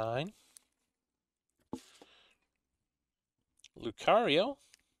back a 9. Lucario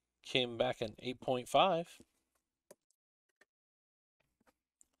came back an 8.5.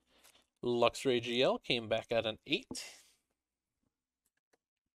 Luxray GL came back at an 8.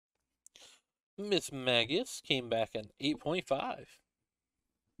 Miss Magius came back an 8.5.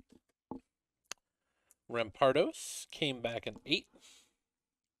 Rampardos came back an 8.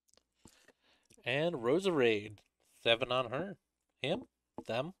 And Roserade, 7 on her. Him,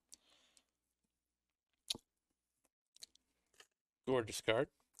 them. Gorgeous card.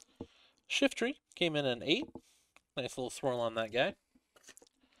 Shiftry came in an 8. Nice little swirl on that guy.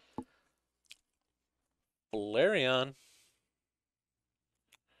 Flareon.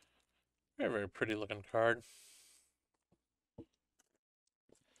 Very, very pretty looking card.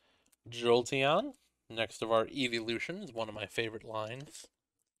 Jolteon, next of our evolutions, one of my favorite lines.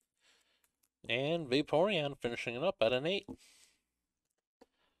 And Vaporeon finishing it up at an 8.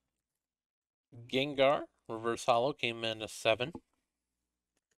 Gengar, reverse holo, came in a 7.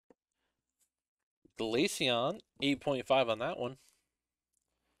 Glaceon, 8.5 on that one.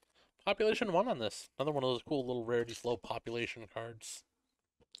 Population 1 on this. Another one of those cool little rarity slow population cards.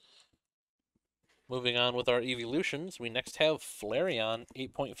 Moving on with our evolutions, we next have Flareon,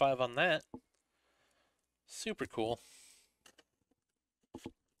 8.5 on that. Super cool.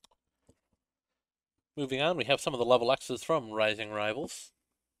 Moving on, we have some of the level X's from Rising Rivals.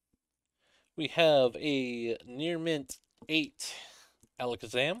 We have a Near Mint 8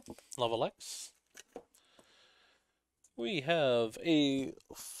 Alakazam, level X. We have a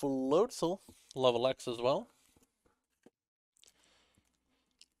Floatzel, level X as well.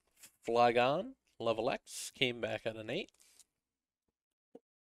 Flygon, level X, came back at an 8.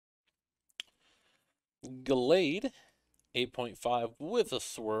 Gallade, 8.5 with a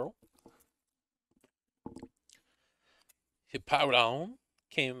swirl. Hippowdon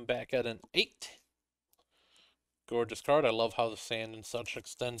came back at an 8. Gorgeous card. I love how the sand and such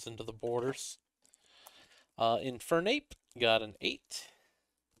extends into the borders. Infernape got an 8.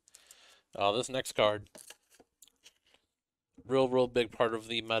 This next card, real big part of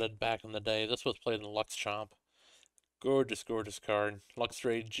the meta back in the day. This was played in Lux Chomp. Gorgeous card.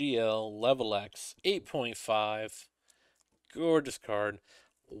 Luxray GL, level X, 8.5. Gorgeous card.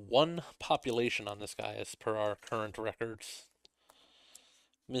 1 population on this guy as per our current records.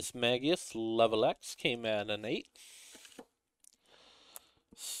 Miss Magius, level X, came at an 8.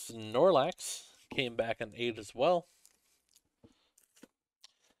 Snorlax came back an 8 as well.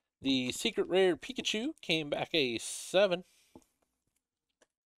 The secret rare Pikachu came back a 7.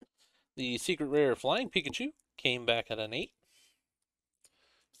 The secret rare flying Pikachu came back at an 8.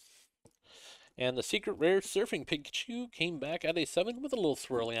 And the secret rare surfing Pikachu came back at a 7 with a little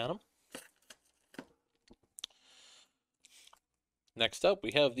swirly on him. Next up,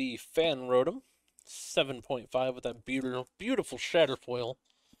 we have the Fan Rotom, 7.5 with that beautiful Shatterfoil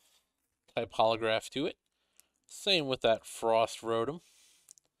type holograph to it. Same with that Frost Rotom.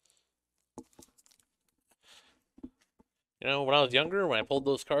 You know, when I was younger, when I pulled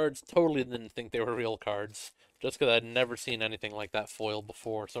those cards, totally didn't think they were real cards. Just because I'd never seen anything like that foil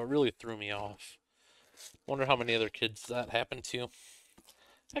before, so it really threw me off. Wonder how many other kids that happened to.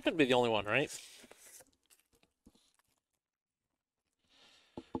 That couldn't be the only one, right?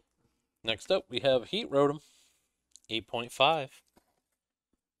 Next up, we have Heat Rotom, 8.5.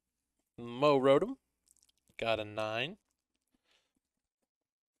 Mo Rotom got a 9.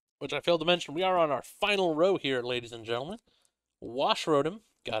 Which I failed to mention, we are on our final row here, ladies and gentlemen. Wash Rotom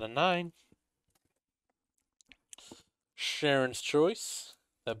got a 9. Sharon's Choice,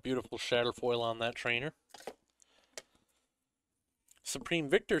 that beautiful Shatterfoil on that trainer. Supreme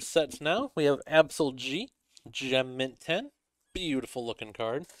Victor sets now. We have Absol G, Gem Mint 10. Beautiful looking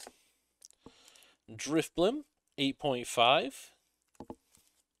card. Drifblim, 8.5.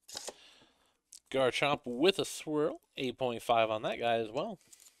 Garchomp with a swirl, 8.5 on that guy as well.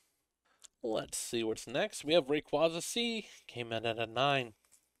 Let's see what's next. We have Rayquaza C, came in at a 9.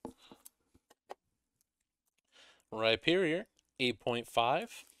 Rhyperior, 8.5.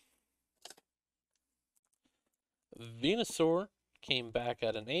 Venusaur came back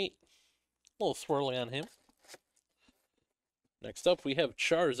at an 8. A little swirly on him. Next up, we have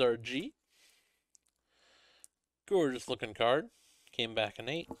Charizard G. Gorgeous looking card. Came back an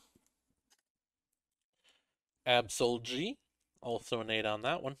 8. Absol G. Also an 8 on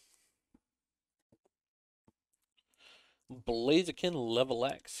that one. Blaziken Level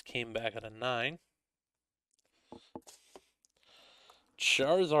X came back at a 9.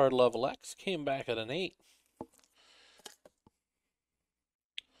 Charizard Level X came back at an 8.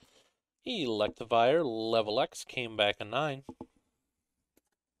 Electivire Level X came back a 9.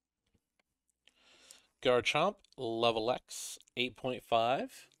 Garchomp Level X 8.5.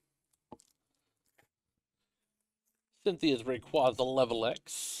 Cynthia's Rayquaza Level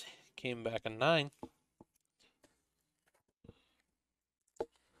X came back a 9.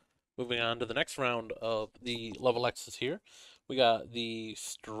 Moving on to the next round of the Level X's here. We got the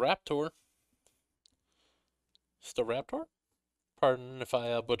Staraptor. Pardon if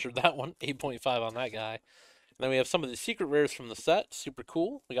I butchered that one. 8.5 on that guy. And then we have some of the secret rares from the set. Super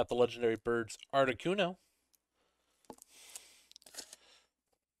cool. We got the legendary birds Articuno,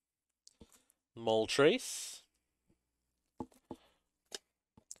 Moltres,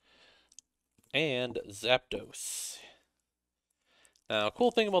 and Zapdos. Now,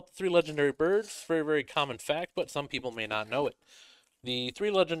 cool thing about the 3 legendary birds, very common fact, but some people may not know it. The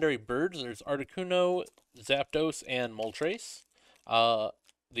 3 legendary birds, there's Articuno, Zapdos, and Moltres.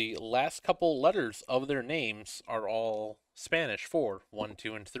 The last couple letters of their names are all Spanish for 1,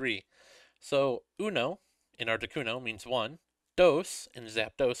 2, and 3. So, uno in Articuno means 1, dos in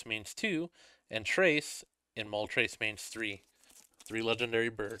Zapdos means 2, and tres in Moltres means 3. 3 legendary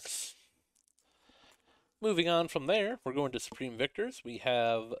birds. Moving on from there, we're going to Supreme Victors. We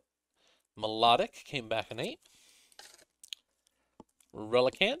have Melodic, came back an 8.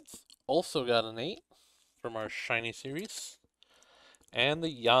 Relicanth also got an 8 from our Shiny series. And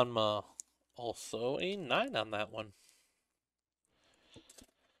the Yanma, also a 9 on that one.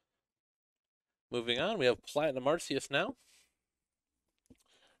 Moving on, we have Platinum Arceus now.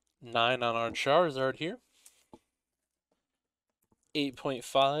 9 on our Charizard here.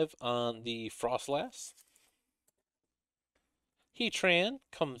 8.5 on the Frostlass. Heatran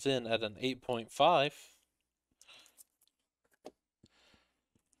comes in at an 8.5.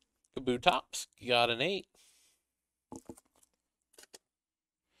 Kabutops got an 8.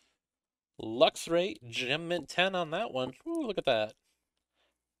 Luxray Gem Mint 10 on that one. Ooh, look at that.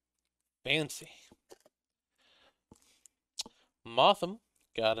 Fancy. Motham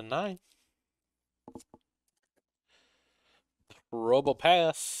got a 9.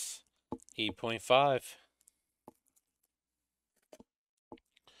 Robopass 8.5.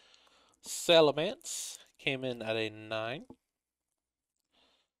 Salamence came in at a 9.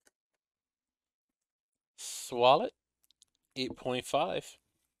 Swallet 8.5.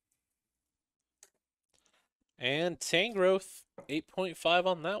 And Tangrowth 8.5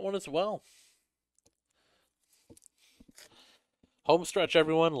 on that one as well. Home stretch,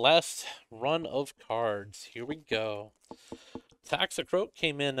 everyone. Last run of cards. Here we go. Toxicroak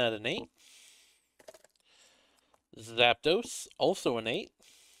came in at an 8. Zapdos, also an 8.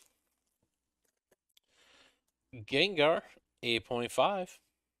 Gengar, 8.5.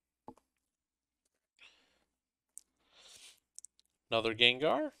 Another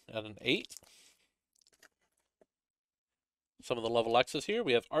Gengar at an 8. Some of the level X's here.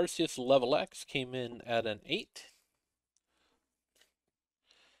 We have Arceus level X came in at an 8.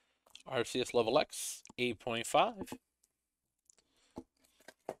 Arceus level X, 8.5.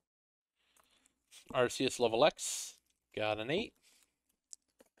 Arceus level X got an 8.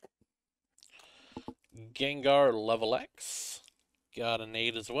 Gengar level X got an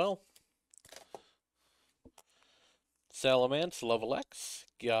 8 as well. Salamence level X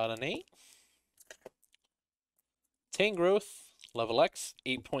got an 8. Tangrowth level X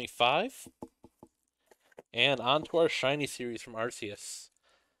 8.5. And on to our shiny series from Arceus.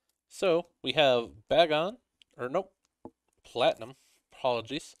 So we have Bagon, or nope, Platinum,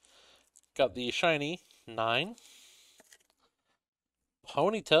 apologies. Got the shiny 9.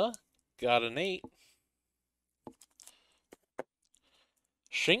 Ponyta got an 8.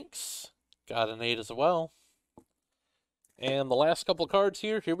 Shinx got an 8 as well. And the last couple cards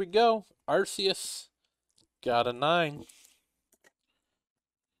here we go. Arceus got a 9.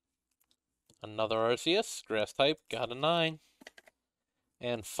 Another Arceus, grass type, got a 9.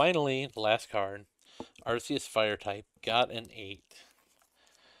 And finally, the last card, Arceus fire type, got an 8.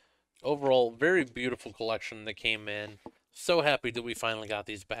 Overall, very beautiful collection that came in. So happy that we finally got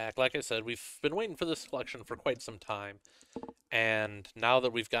these back. Like I said, we've been waiting for this collection for quite some time. And now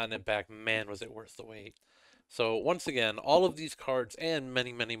that we've gotten it back, man, was it worth the wait. So once again, all of these cards and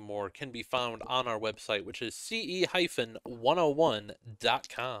many, many more can be found on our website, which is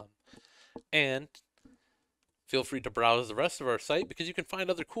ce-101.com. And feel free to browse the rest of our site because you can find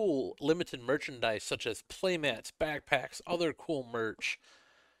other cool limited merchandise such as playmats, backpacks, other cool merch.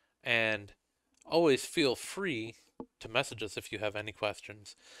 And always feel free to message us if you have any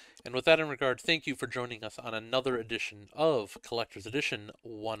questions. And with that in regard, thank you for joining us on another edition of Collector's Edition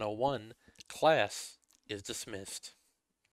 101. Class is dismissed.